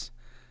that's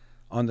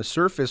on the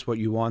surface what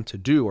you want to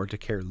do, or to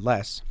care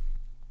less.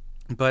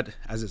 But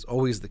as is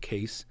always the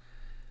case,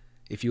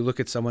 if you look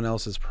at someone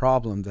else's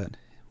problem, that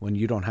when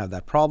you don't have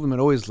that problem, it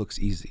always looks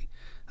easy.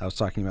 I was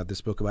talking about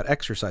this book about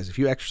exercise. If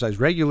you exercise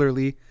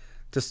regularly,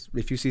 just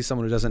if you see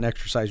someone who doesn't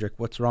exercise, you're like,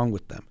 what's wrong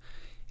with them?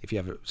 If you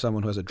have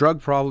someone who has a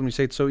drug problem, you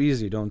say it's so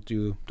easy. Don't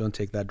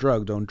take that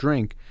drug. Don't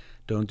drink.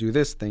 Don't do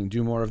this thing.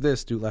 Do more of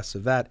this. Do less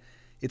of that.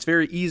 It's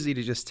very easy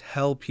to just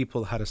tell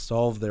people how to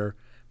solve their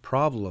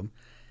problem.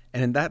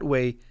 And in that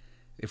way,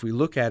 if we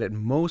look at it,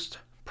 most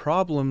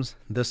problems,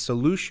 the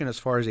solution as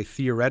far as a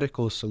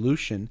theoretical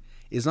solution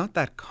is not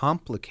that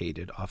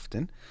complicated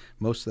often.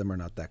 Most of them are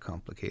not that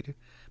complicated,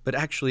 but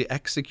actually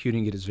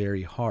executing it is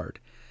very hard.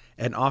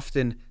 And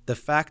often the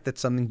fact that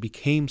something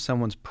became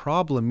someone's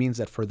problem means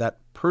that for that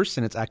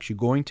person, it's actually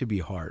going to be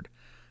hard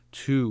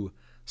to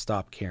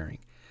stop caring.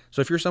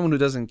 So if you're someone who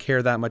doesn't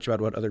care that much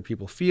about what other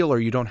people feel, or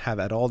you don't have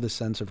at all this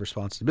sense of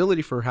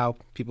responsibility for how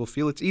people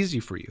feel, it's easy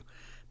for you.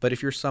 But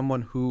if you're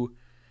someone who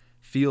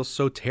feels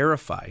so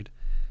terrified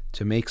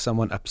to make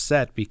someone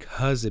upset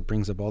because it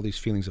brings up all these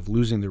feelings of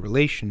losing the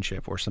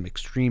relationship, or some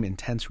extreme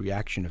intense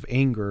reaction of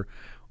anger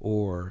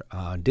or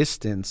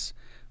distance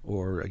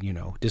or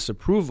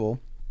disapproval,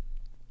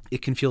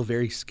 it can feel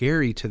very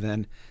scary to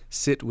then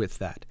sit with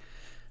that.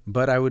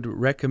 But I would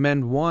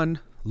recommend, one,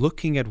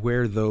 looking at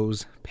where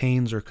those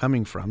pains are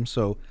coming from.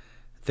 So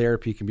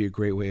therapy can be a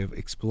great way of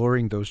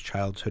exploring those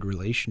childhood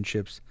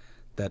relationships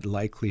that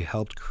likely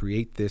helped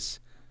create this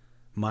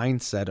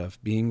mindset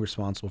of being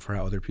responsible for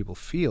how other people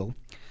feel.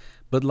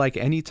 But like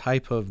any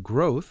type of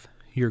growth,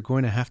 you're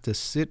going to have to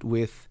sit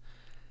with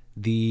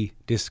the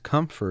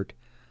discomfort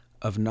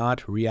of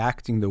not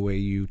reacting the way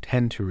you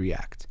tend to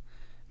react,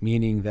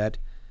 meaning that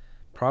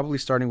probably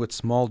starting with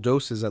small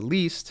doses, at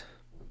least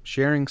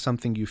sharing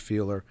something you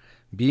feel, or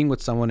being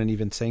with someone and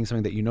even saying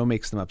something that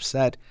makes them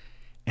upset,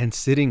 and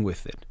sitting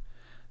with it.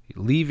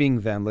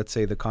 Leaving them, let's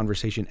say the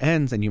conversation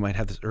ends and you might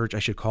have this urge, I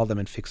should call them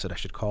and fix it, I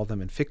should call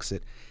them and fix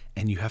it.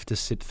 And you have to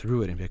sit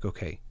through it and be like,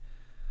 okay,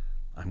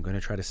 I'm going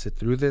to try to sit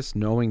through this,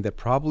 knowing that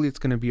probably it's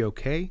going to be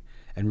okay.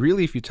 And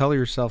really, if you tell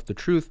yourself the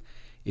truth,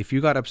 if you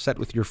got upset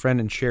with your friend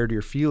and shared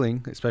your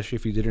feeling, especially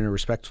if you did it in a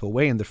respectful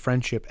way and the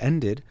friendship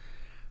ended,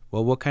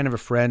 well, what kind of a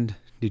friend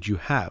did you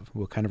have?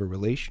 What kind of a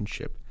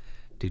relationship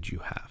did you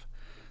have?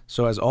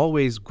 So as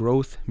always,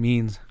 growth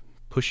means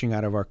pushing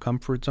out of our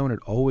comfort zone. It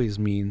always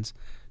means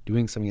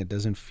doing something that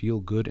doesn't feel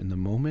good in the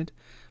moment,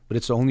 but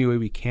it's the only way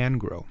we can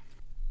grow.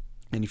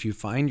 And if you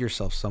find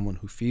yourself someone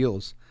who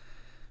feels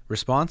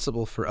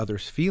responsible for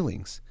others'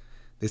 feelings,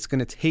 it's going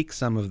to take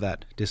some of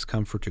that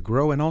discomfort to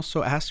grow. And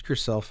also ask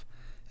yourself,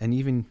 and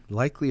even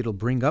likely it'll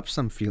bring up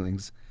some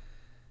feelings,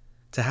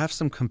 to have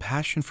some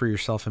compassion for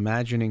yourself,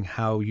 imagining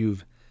how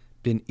you've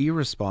been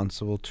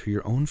irresponsible to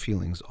your own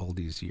feelings all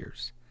these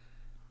years,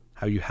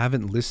 how you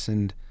haven't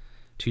listened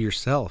to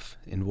yourself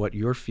in what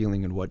you're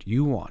feeling and what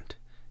you want.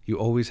 You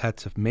always had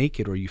to make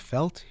it, or you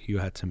felt you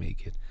had to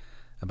make it,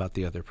 about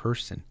the other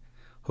person.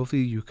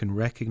 Hopefully you can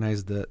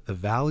recognize the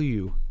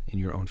value in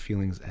your own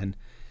feelings and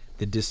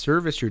the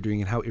disservice you're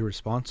doing and how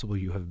irresponsible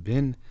you have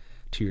been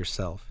to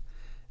yourself,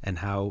 and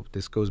how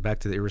this goes back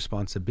to the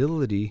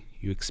irresponsibility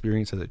you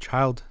experienced as a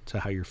child to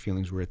how your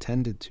feelings were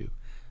attended to.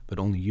 But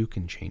only you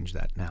can change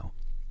that now.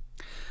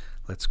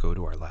 Let's go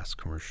to our last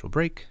commercial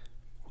break.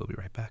 We'll be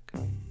right back.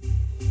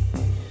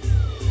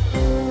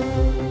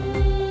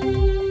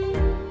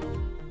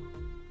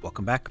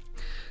 Welcome back.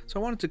 So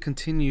I wanted to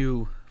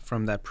continue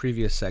from that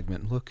previous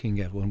segment, looking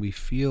at when we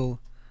feel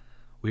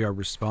we are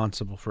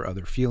responsible for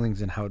other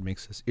feelings and how it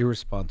makes us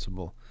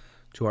irresponsible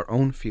to our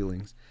own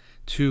feelings,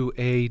 to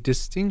a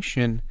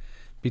distinction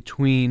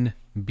between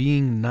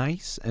being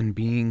nice and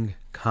being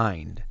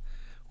kind,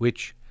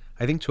 which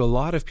I think to a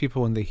lot of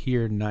people, when they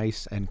hear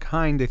nice and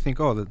kind, they think,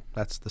 oh,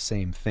 that's the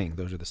same thing.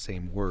 Those are the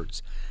same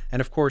words.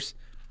 And of course,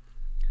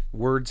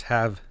 words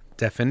have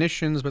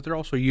definitions, but they're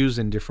also used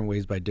in different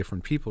ways by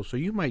different people. So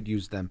you might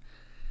use them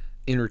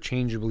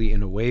interchangeably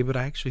in a way, but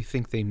I actually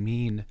think they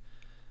mean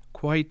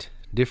quite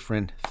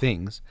different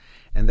things.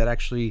 And that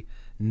actually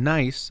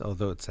nice,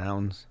 although it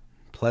sounds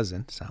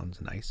pleasant,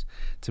 sounds nice,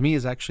 to me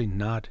is actually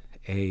not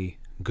a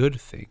good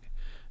thing,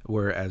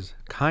 whereas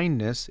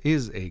kindness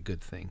is a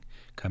good thing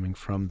coming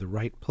from the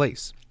right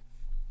place.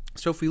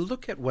 So if we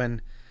look at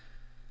when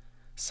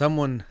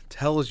someone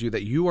tells you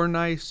that you are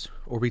nice,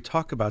 or we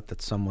talk about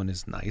that someone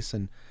is nice,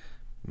 and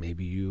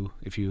maybe you,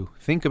 if you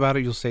think about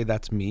it, you'll say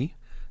that's me,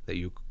 that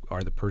you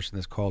are the person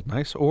that's called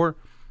nice, or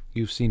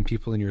you've seen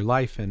people in your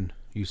life and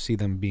you see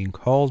them being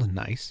called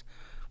nice.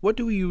 What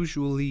do we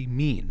usually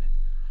mean?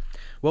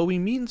 Well, we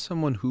mean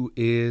someone who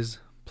is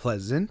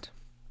pleasant,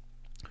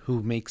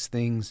 who makes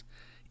things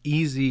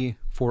easy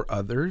for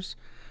others,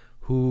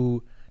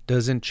 who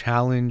doesn't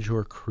challenge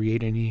or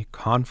create any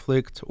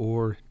conflict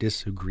or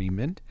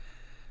disagreement.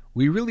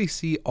 We really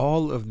see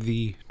all of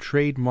the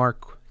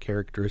trademark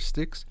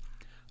characteristics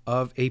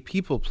of a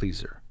people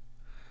pleaser.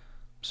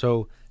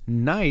 So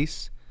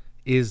nice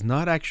is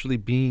not actually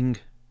being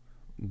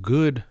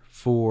good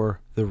for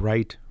the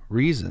right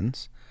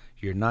reasons.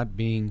 You're not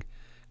being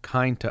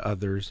kind to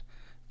others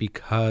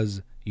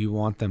because you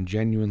want them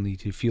genuinely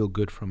to feel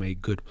good from a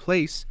good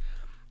place.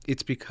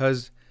 It's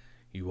because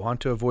you want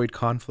to avoid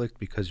conflict,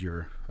 because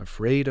you're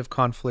afraid of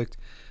conflict.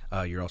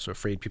 You're also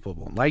afraid people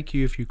won't like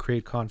you if you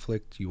create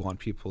conflict. You want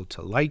people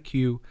to like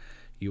you.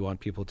 You want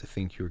people to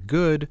think you're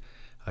good.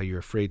 You're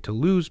afraid to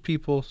lose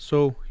people.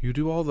 So you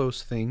do all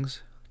those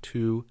things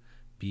to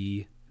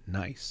be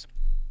nice.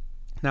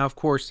 Now, of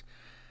course,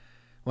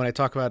 when I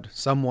talk about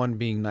someone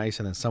being nice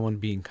and then someone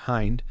being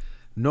kind,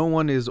 no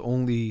one is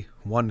only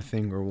one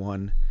thing or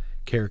one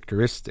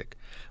characteristic,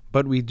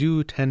 but we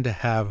do tend to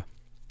have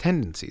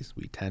tendencies.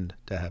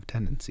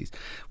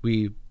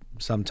 We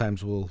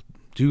sometimes will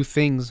do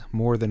things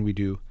more than we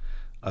do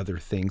other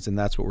things, and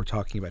that's what we're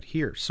talking about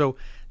here. So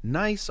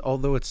nice,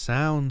 although it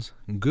sounds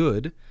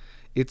good,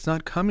 it's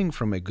not coming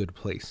from a good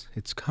place.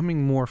 It's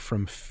coming more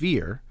from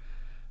fear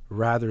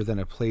rather than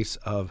a place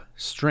of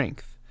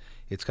strength.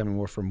 It's coming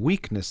more from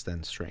weakness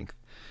than strength,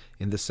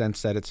 in the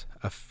sense that it's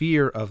a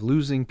fear of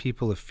losing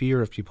people, a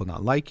fear of people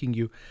not liking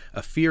you,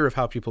 a fear of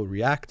how people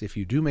react if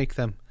you do make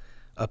them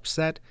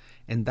upset,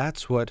 and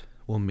that's what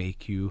will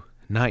make you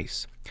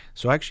nice.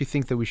 So I actually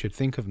think that we should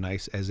think of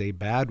nice as a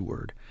bad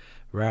word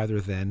rather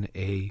than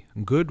a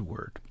good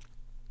word.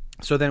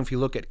 So then if you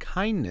look at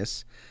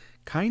kindness,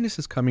 kindness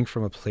is coming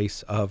from a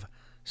place of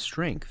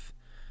strength.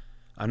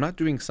 I'm not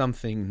doing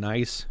something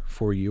nice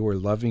for you or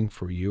loving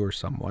for you or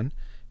someone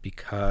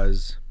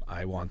because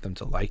I want them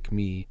to like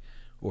me,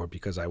 or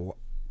because I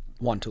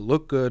want to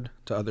look good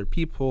to other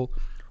people,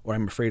 or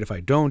I'm afraid if I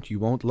don't, you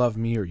won't love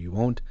me, or you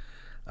won't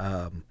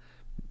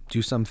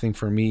do something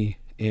for me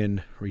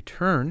in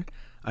return.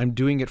 I'm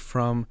doing it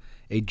from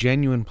a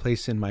genuine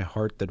place in my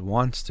heart that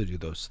wants to do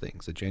those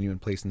things, a genuine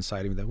place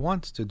inside of me that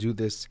wants to do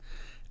this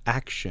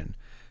action,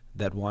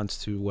 that wants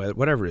to,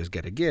 whatever it is,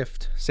 get a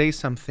gift, say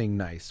something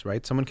nice,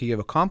 right? Someone can give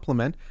a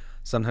compliment.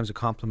 Sometimes a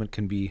compliment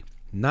can be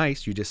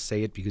nice. You just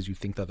say it because you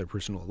think the other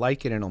person will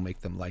like it and it'll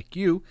make them like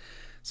you.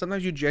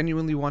 Sometimes you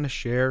genuinely want to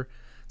share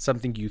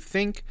something you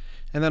think,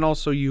 and then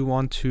also you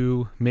want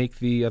to make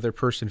the other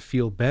person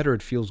feel better.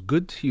 It feels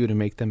good to you to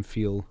make them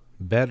feel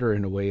better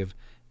in a way of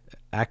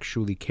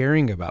actually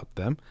caring about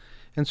them.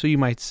 And so you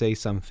might say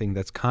something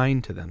that's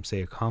kind to them,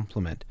 say a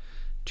compliment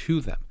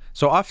to them.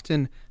 So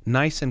often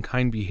nice and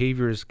kind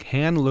behaviors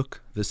can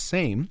look the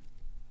same.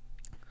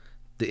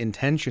 The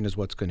intention is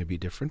what's going to be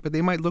different, but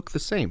they might look the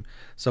same.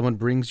 Someone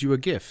brings you a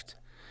gift.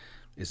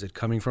 Is it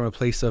coming from a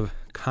place of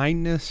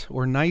kindness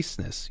or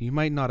niceness? You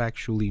might not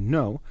actually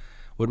know.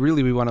 What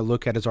really we want to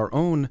look at is our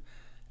own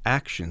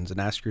actions and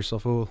ask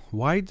yourself, well,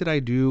 why did I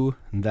do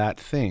that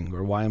thing?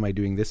 Or why am I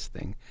doing this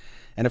thing?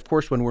 And of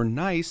course, when we're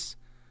nice,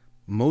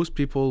 most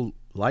people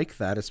like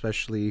that,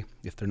 especially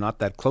if they're not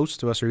that close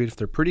to us, or even if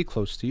they're pretty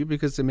close to you,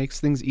 because it makes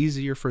things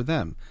easier for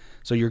them.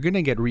 So you're going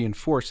to get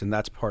reinforced, and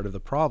that's part of the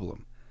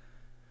problem.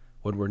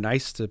 When we're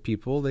nice to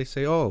people, they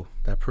say, oh,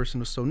 that person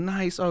was so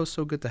nice. Oh, it's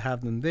so good to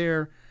have them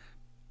there.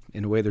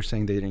 In a way, they're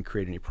saying they didn't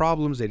create any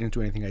problems. They didn't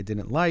do anything I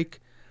didn't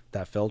like.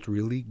 That felt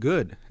really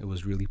good. It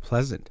was really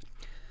pleasant.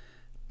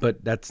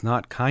 But that's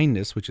not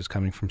kindness, which is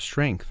coming from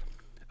strength.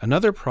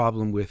 Another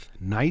problem with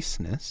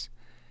niceness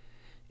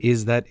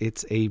is that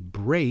it's a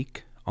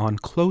break on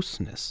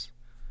closeness.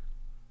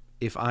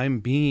 If I'm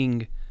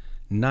being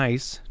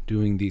nice,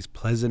 doing these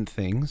pleasant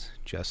things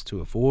just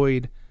to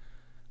avoid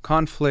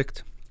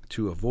conflict,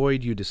 to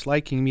avoid you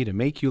disliking me, to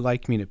make you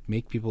like me, to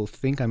make people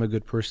think I'm a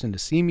good person, to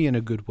see me in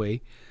a good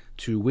way,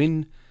 to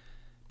win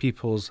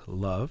people's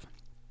love,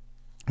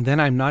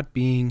 then I'm not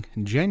being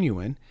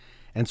genuine.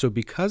 And so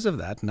because of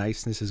that,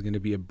 niceness is going to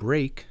be a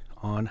break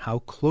on how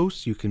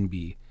close you can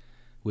be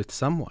with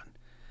someone.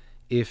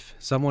 If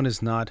someone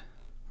is not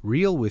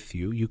real with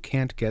you, you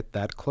can't get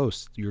that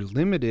close. You're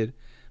limited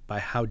by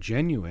how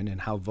genuine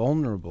and how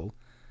vulnerable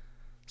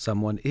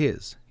someone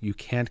is. You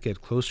can't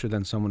get closer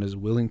than someone is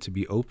willing to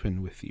be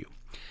open with you.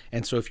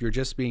 And so if you're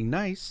just being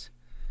nice,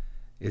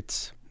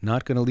 it's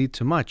not going to lead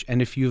to much.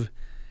 And if you've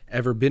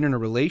ever been in a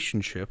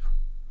relationship,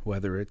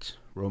 whether it's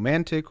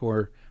romantic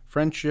or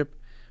friendship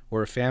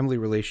or a family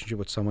relationship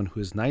with someone who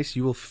is nice,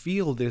 you will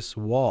feel this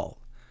wall.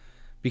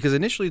 Because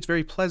initially it's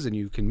very pleasant.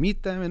 You can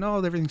meet them and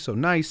everything's so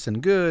nice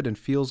and good and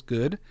feels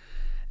good.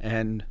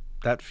 And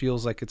that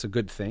feels like it's a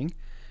good thing.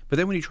 But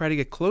then when you try to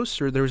get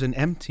closer, there's an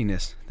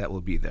emptiness that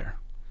will be there.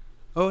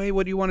 Oh, hey,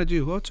 what do you want to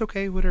do? Oh, it's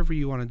okay. Whatever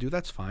you want to do,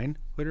 that's fine.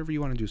 Whatever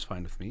you want to do is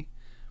fine with me.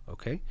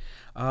 Okay.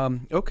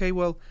 Okay,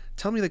 well,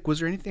 tell me, was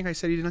there anything I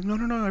said you didn't like?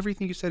 No.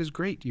 Everything you said is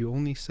great. You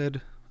only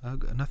said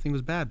nothing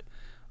was bad.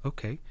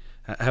 Okay.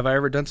 Have I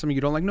ever done something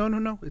you don't like?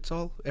 No.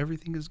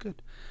 Everything is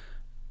good.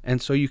 And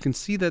so you can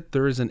see that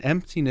there is an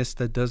emptiness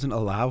that doesn't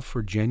allow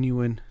for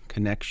genuine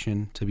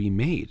connection to be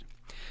made.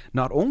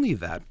 Not only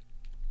that,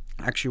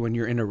 actually, when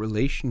you're in a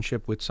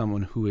relationship with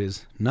someone who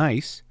is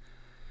nice,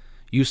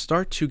 you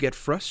start to get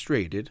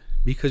frustrated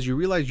because you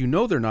realize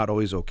they're not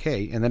always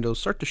okay, and then it'll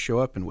start to show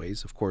up in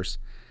ways. Of course,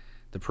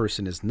 the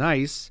person is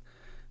nice,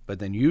 but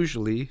then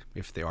usually,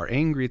 if they are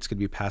angry, it's going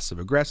to be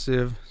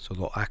passive-aggressive, so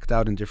they'll act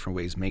out in different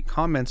ways, make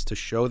comments to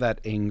show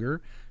that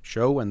anger,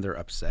 show when they're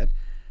upset.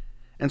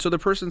 And so the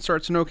person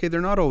starts to know, okay, they're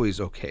not always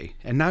okay.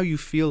 And now you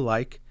feel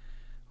like,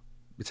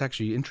 it's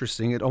actually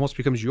interesting, it almost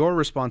becomes your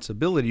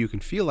responsibility, you can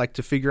feel like,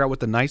 to figure out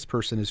what the nice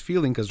person is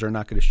feeling because they're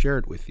not going to share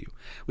it with you,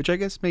 which I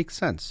guess makes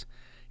sense.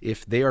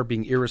 If they are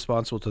being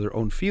irresponsible to their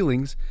own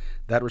feelings,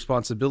 that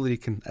responsibility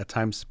can at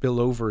times spill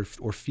over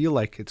or feel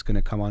like it's going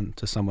to come on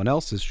to someone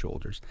else's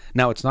shoulders.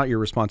 Now, it's not your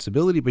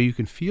responsibility, but you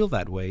can feel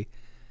that way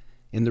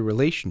in the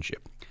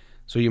relationship.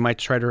 So you might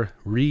try to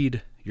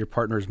read your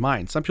partner's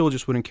mind. Some people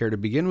just wouldn't care to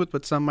begin with,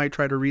 but some might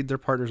try to read their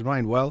partner's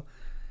mind. Well,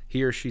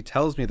 he or she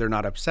tells me they're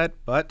not upset,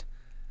 but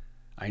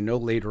I know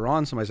later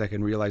on sometimes I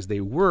can realize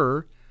they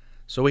were.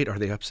 So wait, are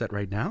they upset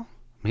right now?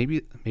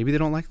 Maybe they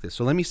don't like this.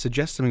 So let me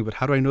suggest something, but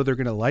how do I know they're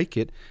going to like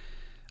it?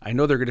 I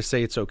know they're going to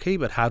say it's okay,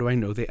 but how do I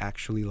know they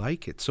actually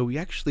like it? So we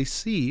actually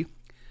see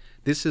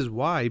this is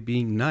why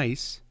being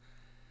nice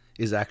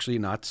is actually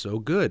not so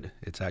good.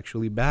 It's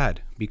actually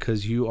bad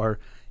because you are,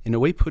 in a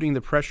way, putting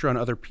the pressure on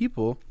other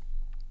people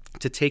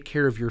to take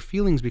care of your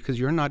feelings because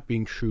you're not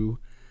being true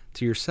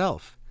to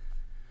yourself.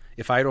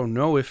 If I don't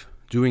know if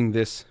doing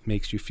this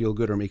makes you feel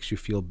good or makes you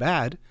feel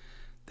bad,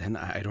 then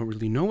I don't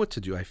really know what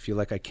to do. I feel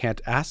like I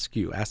can't ask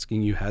you.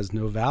 Asking you has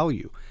no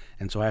value.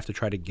 And so I have to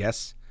try to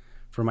guess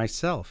for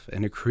myself.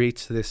 And it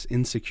creates this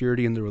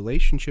insecurity in the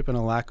relationship and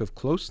a lack of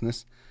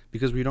closeness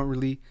because we don't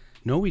really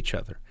know each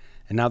other.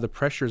 And now the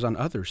pressure is on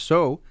others.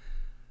 So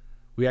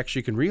we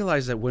actually can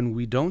realize that when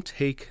we don't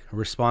take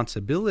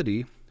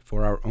responsibility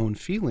for our own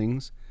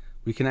feelings,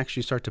 we can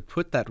actually start to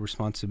put that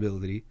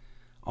responsibility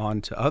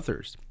onto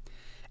others.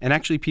 And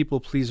actually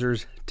people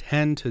pleasers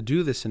tend to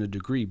do this in a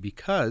degree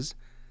because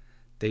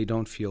they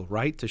don't feel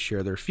right to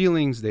share their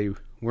feelings. They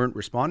weren't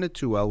responded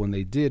to well when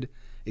they did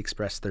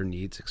express their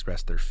needs,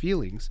 express their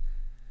feelings.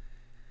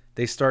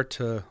 They start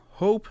to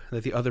hope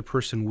that the other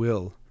person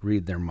will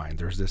read their mind.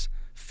 There's this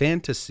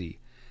fantasy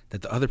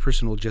that the other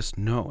person will just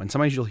know. And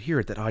sometimes you'll hear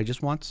it that, I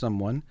just want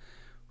someone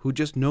who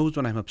just knows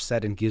when I'm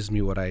upset and gives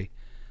me what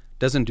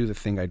doesn't do the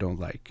thing I don't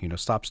like,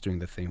 stops doing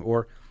the thing,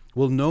 or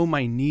will know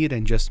my need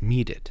and just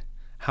meet it.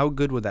 How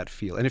good would that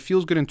feel? And it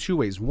feels good in two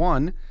ways.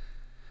 One,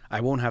 I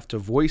won't have to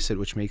voice it,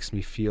 which makes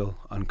me feel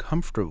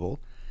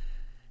uncomfortable.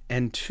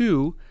 And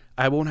two,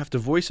 I won't have to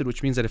voice it,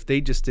 which means that if they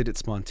just did it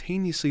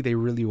spontaneously, they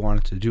really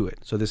wanted to do it.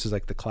 So this is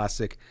like the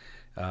classic,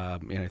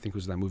 and I think it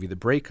was that movie, The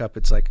Breakup.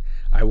 It's like,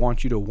 I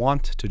want you to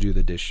want to do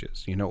the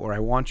dishes, or I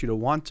want you to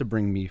want to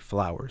bring me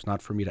flowers,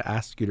 not for me to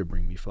ask you to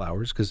bring me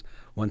flowers, because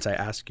once I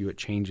ask you, it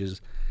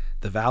changes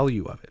the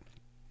value of it.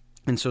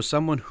 And so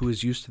someone who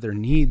is used to their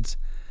needs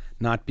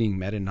not being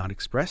met and not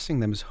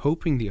expressing them is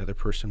hoping the other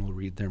person will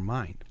read their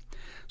mind.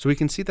 So we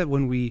can see that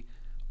when we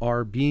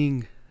are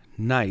being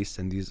nice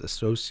and these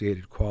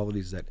associated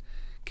qualities that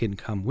can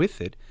come with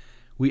it,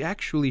 we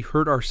actually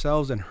hurt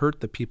ourselves and hurt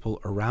the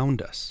people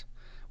around us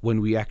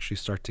when we actually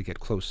start to get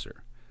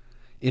closer.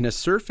 In a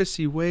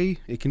surfacey way,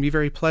 it can be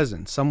very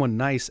pleasant. Someone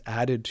nice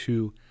added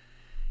to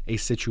a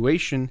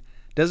situation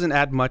doesn't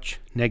add much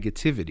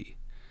negativity.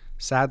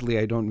 Sadly,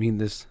 I don't mean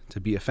this to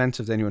be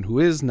offensive to anyone who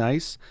is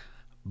nice,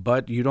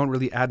 but you don't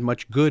really add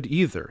much good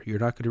either. You're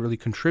not going to really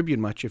contribute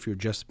much if you're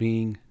just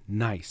being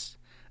nice.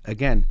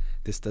 Again,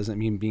 this doesn't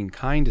mean being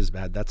kind is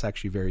bad. That's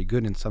actually very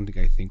good and something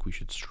I think we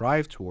should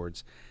strive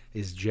towards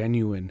is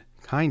genuine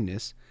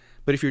kindness.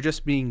 But if you're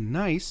just being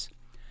nice,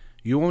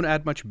 you won't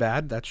add much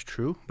bad, that's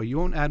true, but you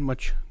won't add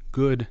much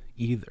good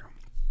either.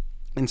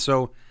 And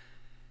so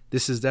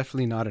this is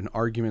definitely not an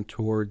argument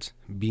towards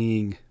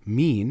being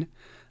mean.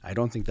 I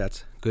don't think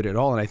that's good at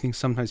all. And I think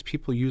sometimes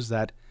people use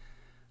that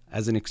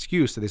as an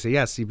excuse. So they say,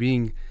 yeah, see,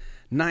 being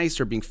nice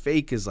or being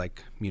fake is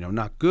like,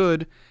 not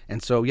good.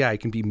 And so, yeah, I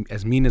can be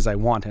as mean as I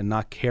want and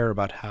not care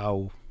about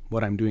how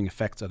what I'm doing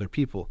affects other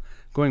people.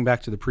 Going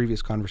back to the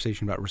previous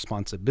conversation about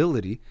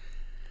responsibility,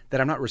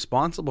 that I'm not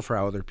responsible for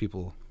how other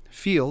people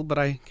feel, but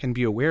I can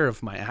be aware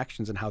of my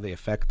actions and how they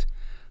affect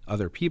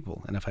other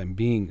people. And if I'm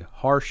being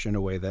harsh in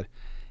a way that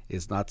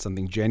is not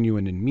something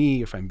genuine in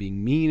me, if I'm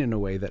being mean in a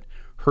way that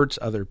hurts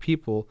other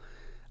people,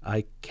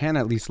 I can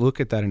at least look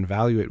at that and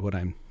evaluate what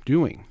I'm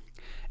doing.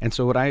 And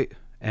so what I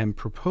am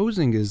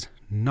proposing is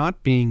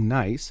not being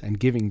nice and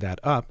giving that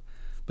up,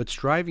 but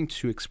striving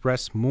to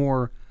express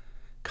more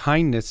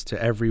kindness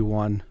to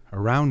everyone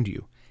around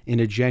you in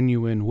a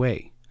genuine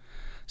way.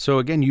 So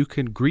again, you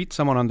can greet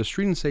someone on the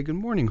street and say, good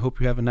morning,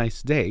 hope you have a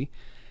nice day.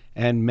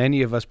 And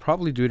many of us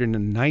probably do it in a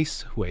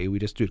nice way. We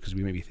just do it because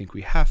we maybe think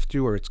we have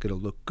to, or it's going to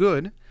look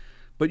good.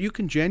 But you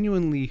can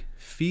genuinely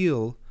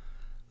feel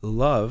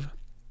love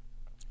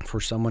for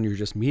someone you're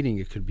just meeting.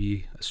 It could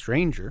be a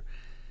stranger,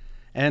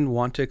 and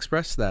want to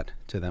express that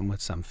to them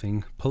with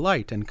something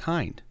polite and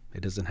kind.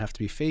 It doesn't have to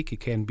be fake. It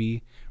can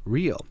be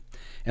real.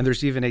 And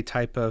there's even a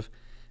type of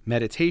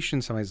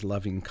meditation, sometimes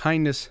loving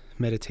kindness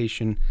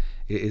meditation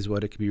is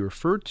what it could be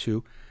referred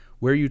to,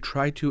 where you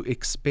try to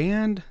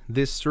expand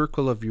this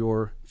circle of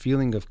your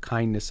feeling of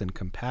kindness and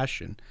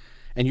compassion.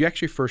 And you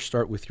actually first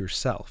start with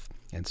yourself.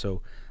 And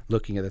so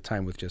looking at the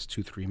time with just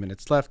 2-3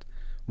 minutes left,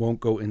 won't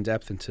go in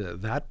depth into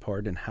that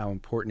part and how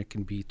important it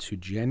can be to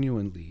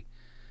genuinely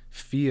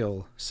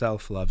feel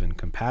self-love and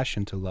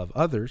compassion to love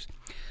others.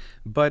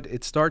 But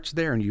it starts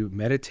there, and you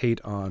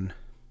meditate on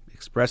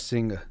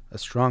expressing a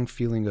strong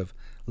feeling of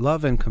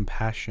love and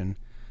compassion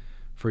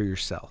for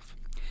yourself.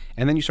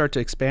 And then you start to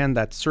expand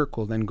that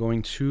circle, then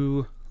going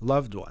to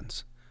loved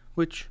ones,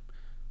 which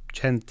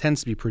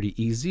tends to be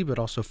pretty easy, but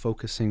also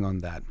focusing on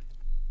that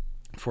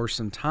for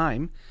some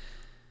time.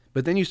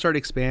 But then you start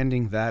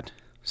expanding that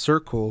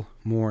circle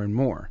more and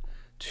more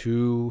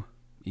to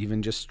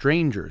even just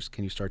strangers.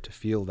 Can you start to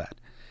feel that?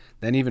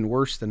 Then even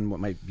worse than what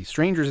might be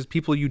strangers is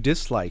people you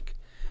dislike.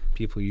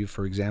 People you,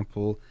 for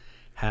example,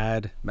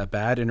 had a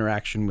bad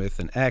interaction with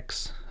an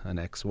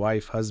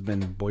ex-wife,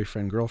 husband,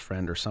 boyfriend,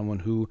 girlfriend, or someone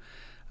who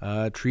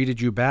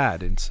treated you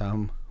bad in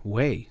some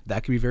way.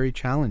 That can be very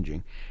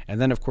challenging. And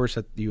then, of course,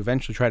 you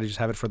eventually try to just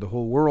have it for the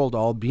whole world,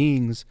 all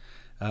beings,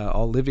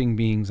 all living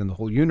beings, and the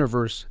whole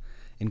universe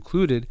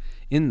included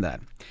in that.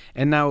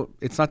 And now,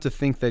 it's not to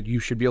think that you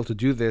should be able to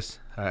do this.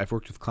 I've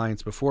worked with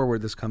clients before where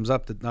this comes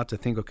up, not to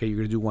think, okay, you're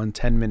going to do one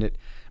 10-minute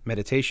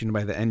meditation.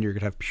 By the end, you're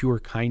going to have pure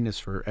kindness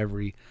for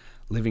every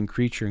living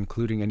creature,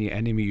 including any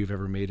enemy you've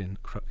ever made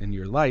in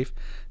your life.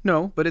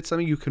 No, but it's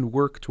something you can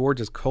work towards,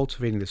 is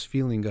cultivating this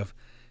feeling of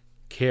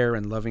care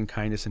and loving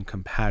kindness and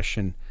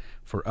compassion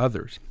for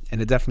others.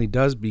 And it definitely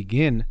does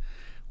begin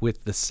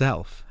with the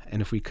self.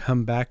 And if we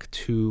come back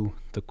to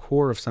the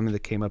core of something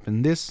that came up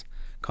in this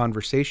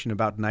conversation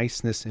about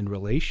niceness in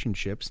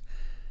relationships,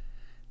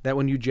 that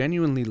when you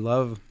genuinely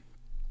love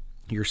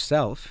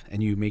yourself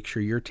and you make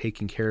sure you're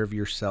taking care of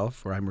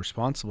yourself, or I'm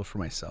responsible for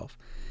myself,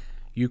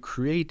 you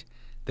create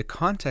the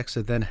context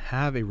to then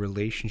have a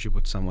relationship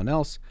with someone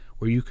else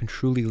where you can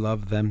truly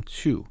love them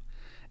too.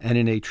 And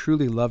in a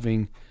truly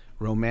loving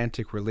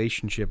romantic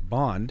relationship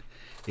bond,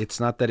 it's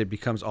not that it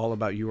becomes all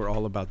about you or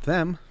all about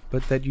them,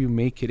 but that you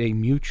make it a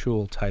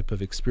mutual type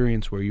of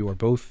experience where you are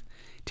both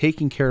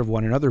taking care of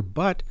one another,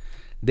 but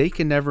they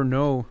can never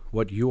know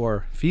what you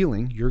are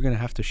feeling. You're going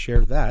to have to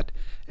share that,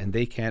 and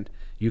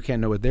you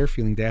can't know what they're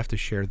feeling. They have to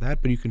share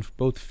that, but you can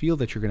both feel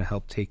that you're going to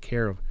help take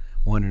care of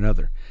one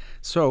another.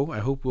 So I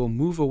hope we'll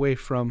move away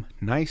from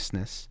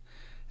niceness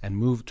and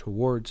move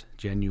towards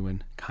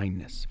genuine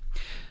kindness.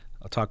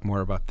 I'll talk more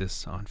about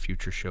this on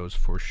future shows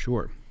for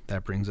sure.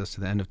 That brings us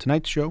to the end of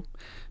tonight's show.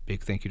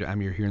 Big thank you to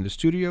Amir here in the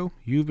studio.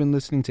 You've been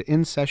listening to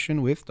In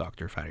Session with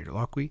Dr. Farid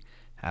Holakwi.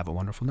 Have a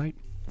wonderful night.